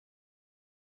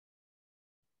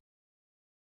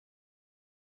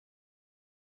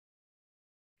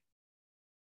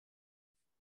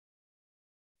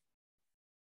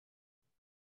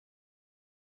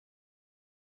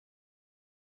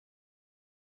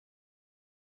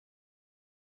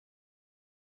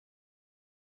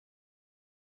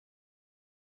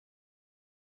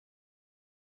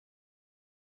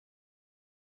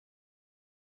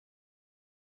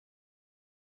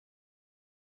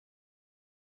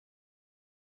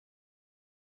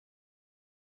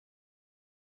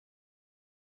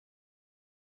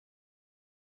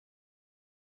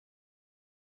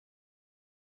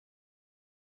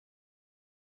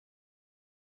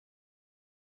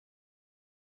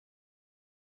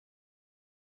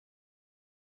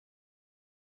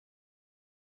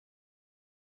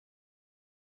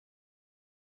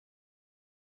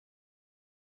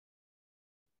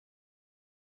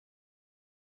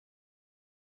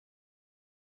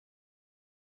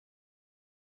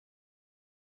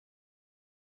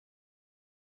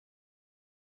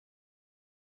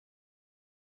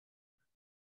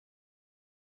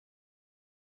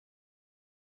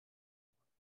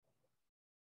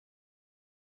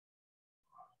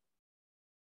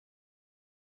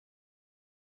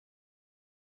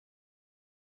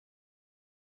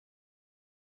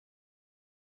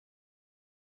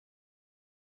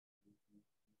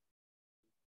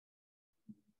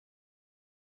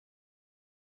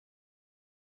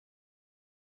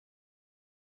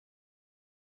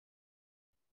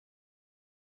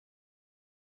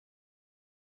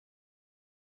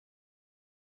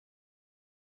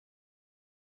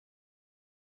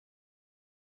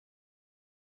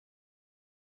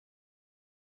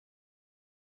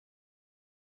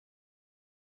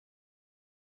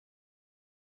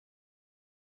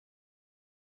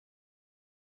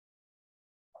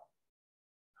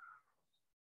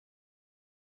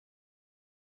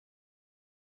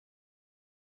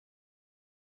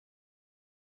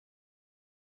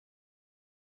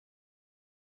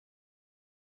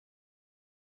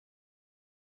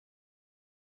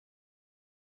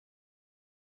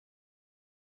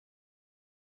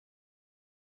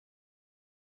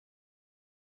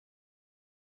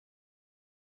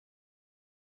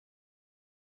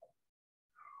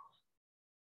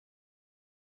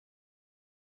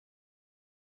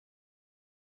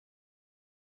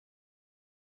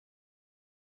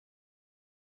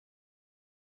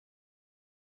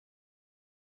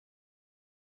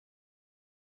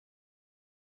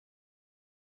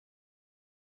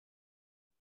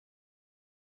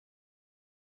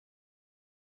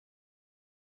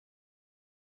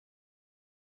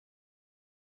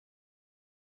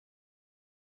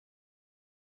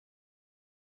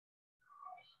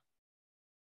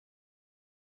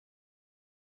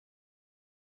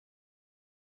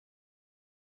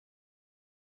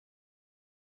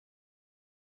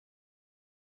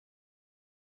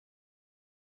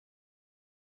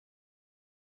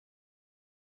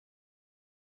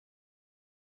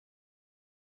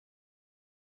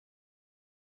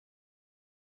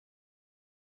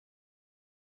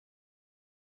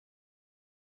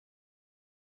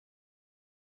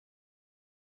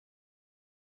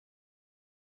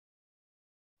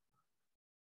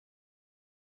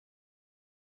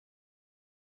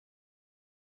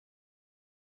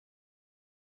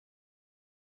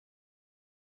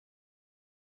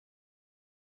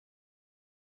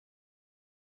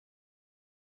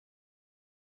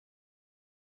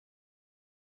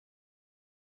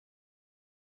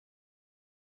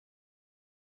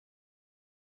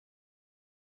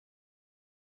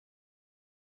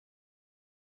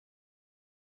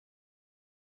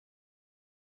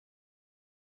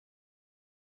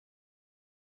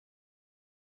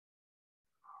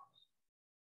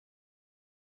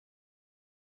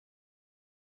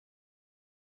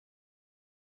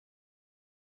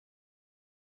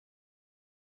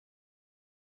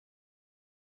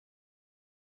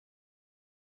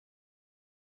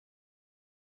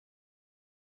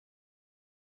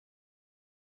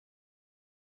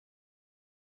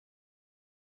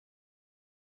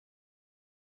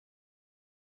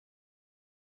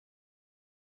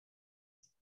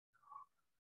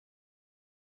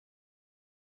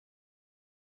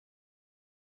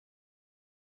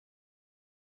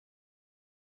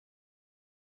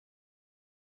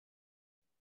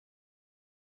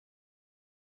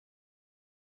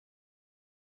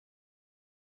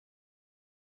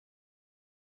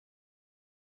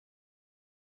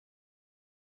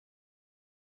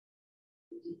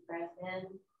 deep breath in.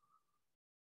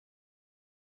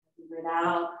 Breathe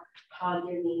out. Hug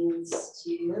your knees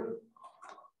to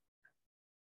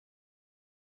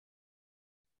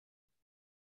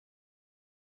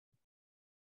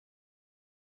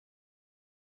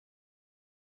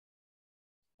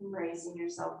embracing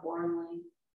yourself warmly.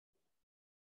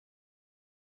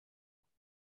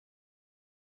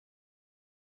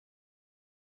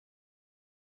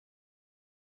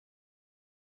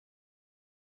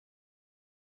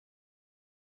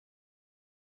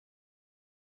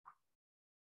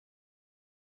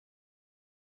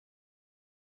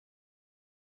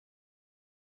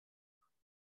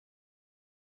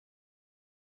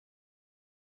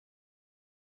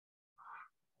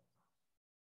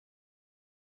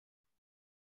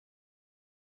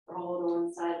 Roll to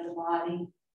one side of the body.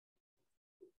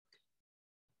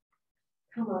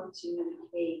 Come up to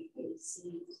a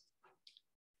seat.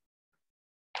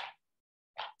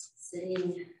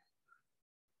 Sitting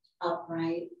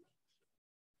upright.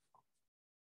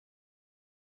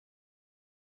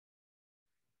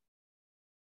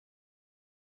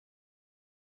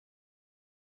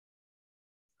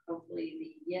 Hopefully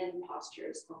the yin posture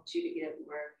has helped you to get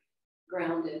more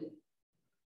grounded.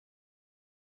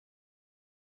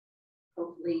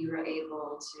 Hopefully you are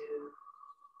able to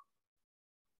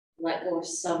let go of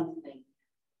something,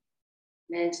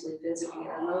 mentally, physically,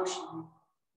 or emotionally.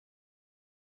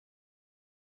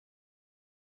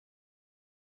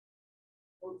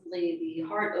 Hopefully the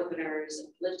heart openers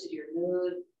have lifted your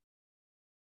mood.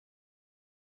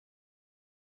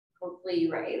 Hopefully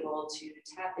you are able to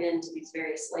tap into these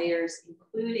various layers,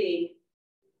 including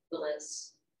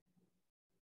bliss.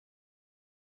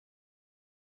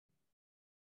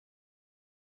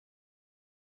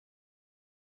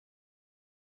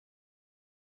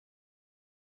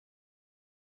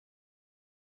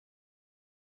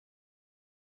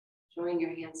 Join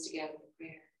your hands together in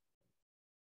prayer.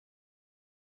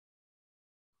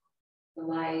 The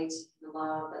light, the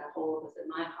love that I hold within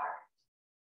my heart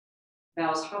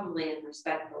bows humbly and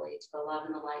respectfully to the love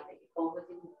and the light that you hold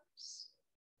within yours.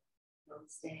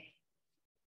 Namaste.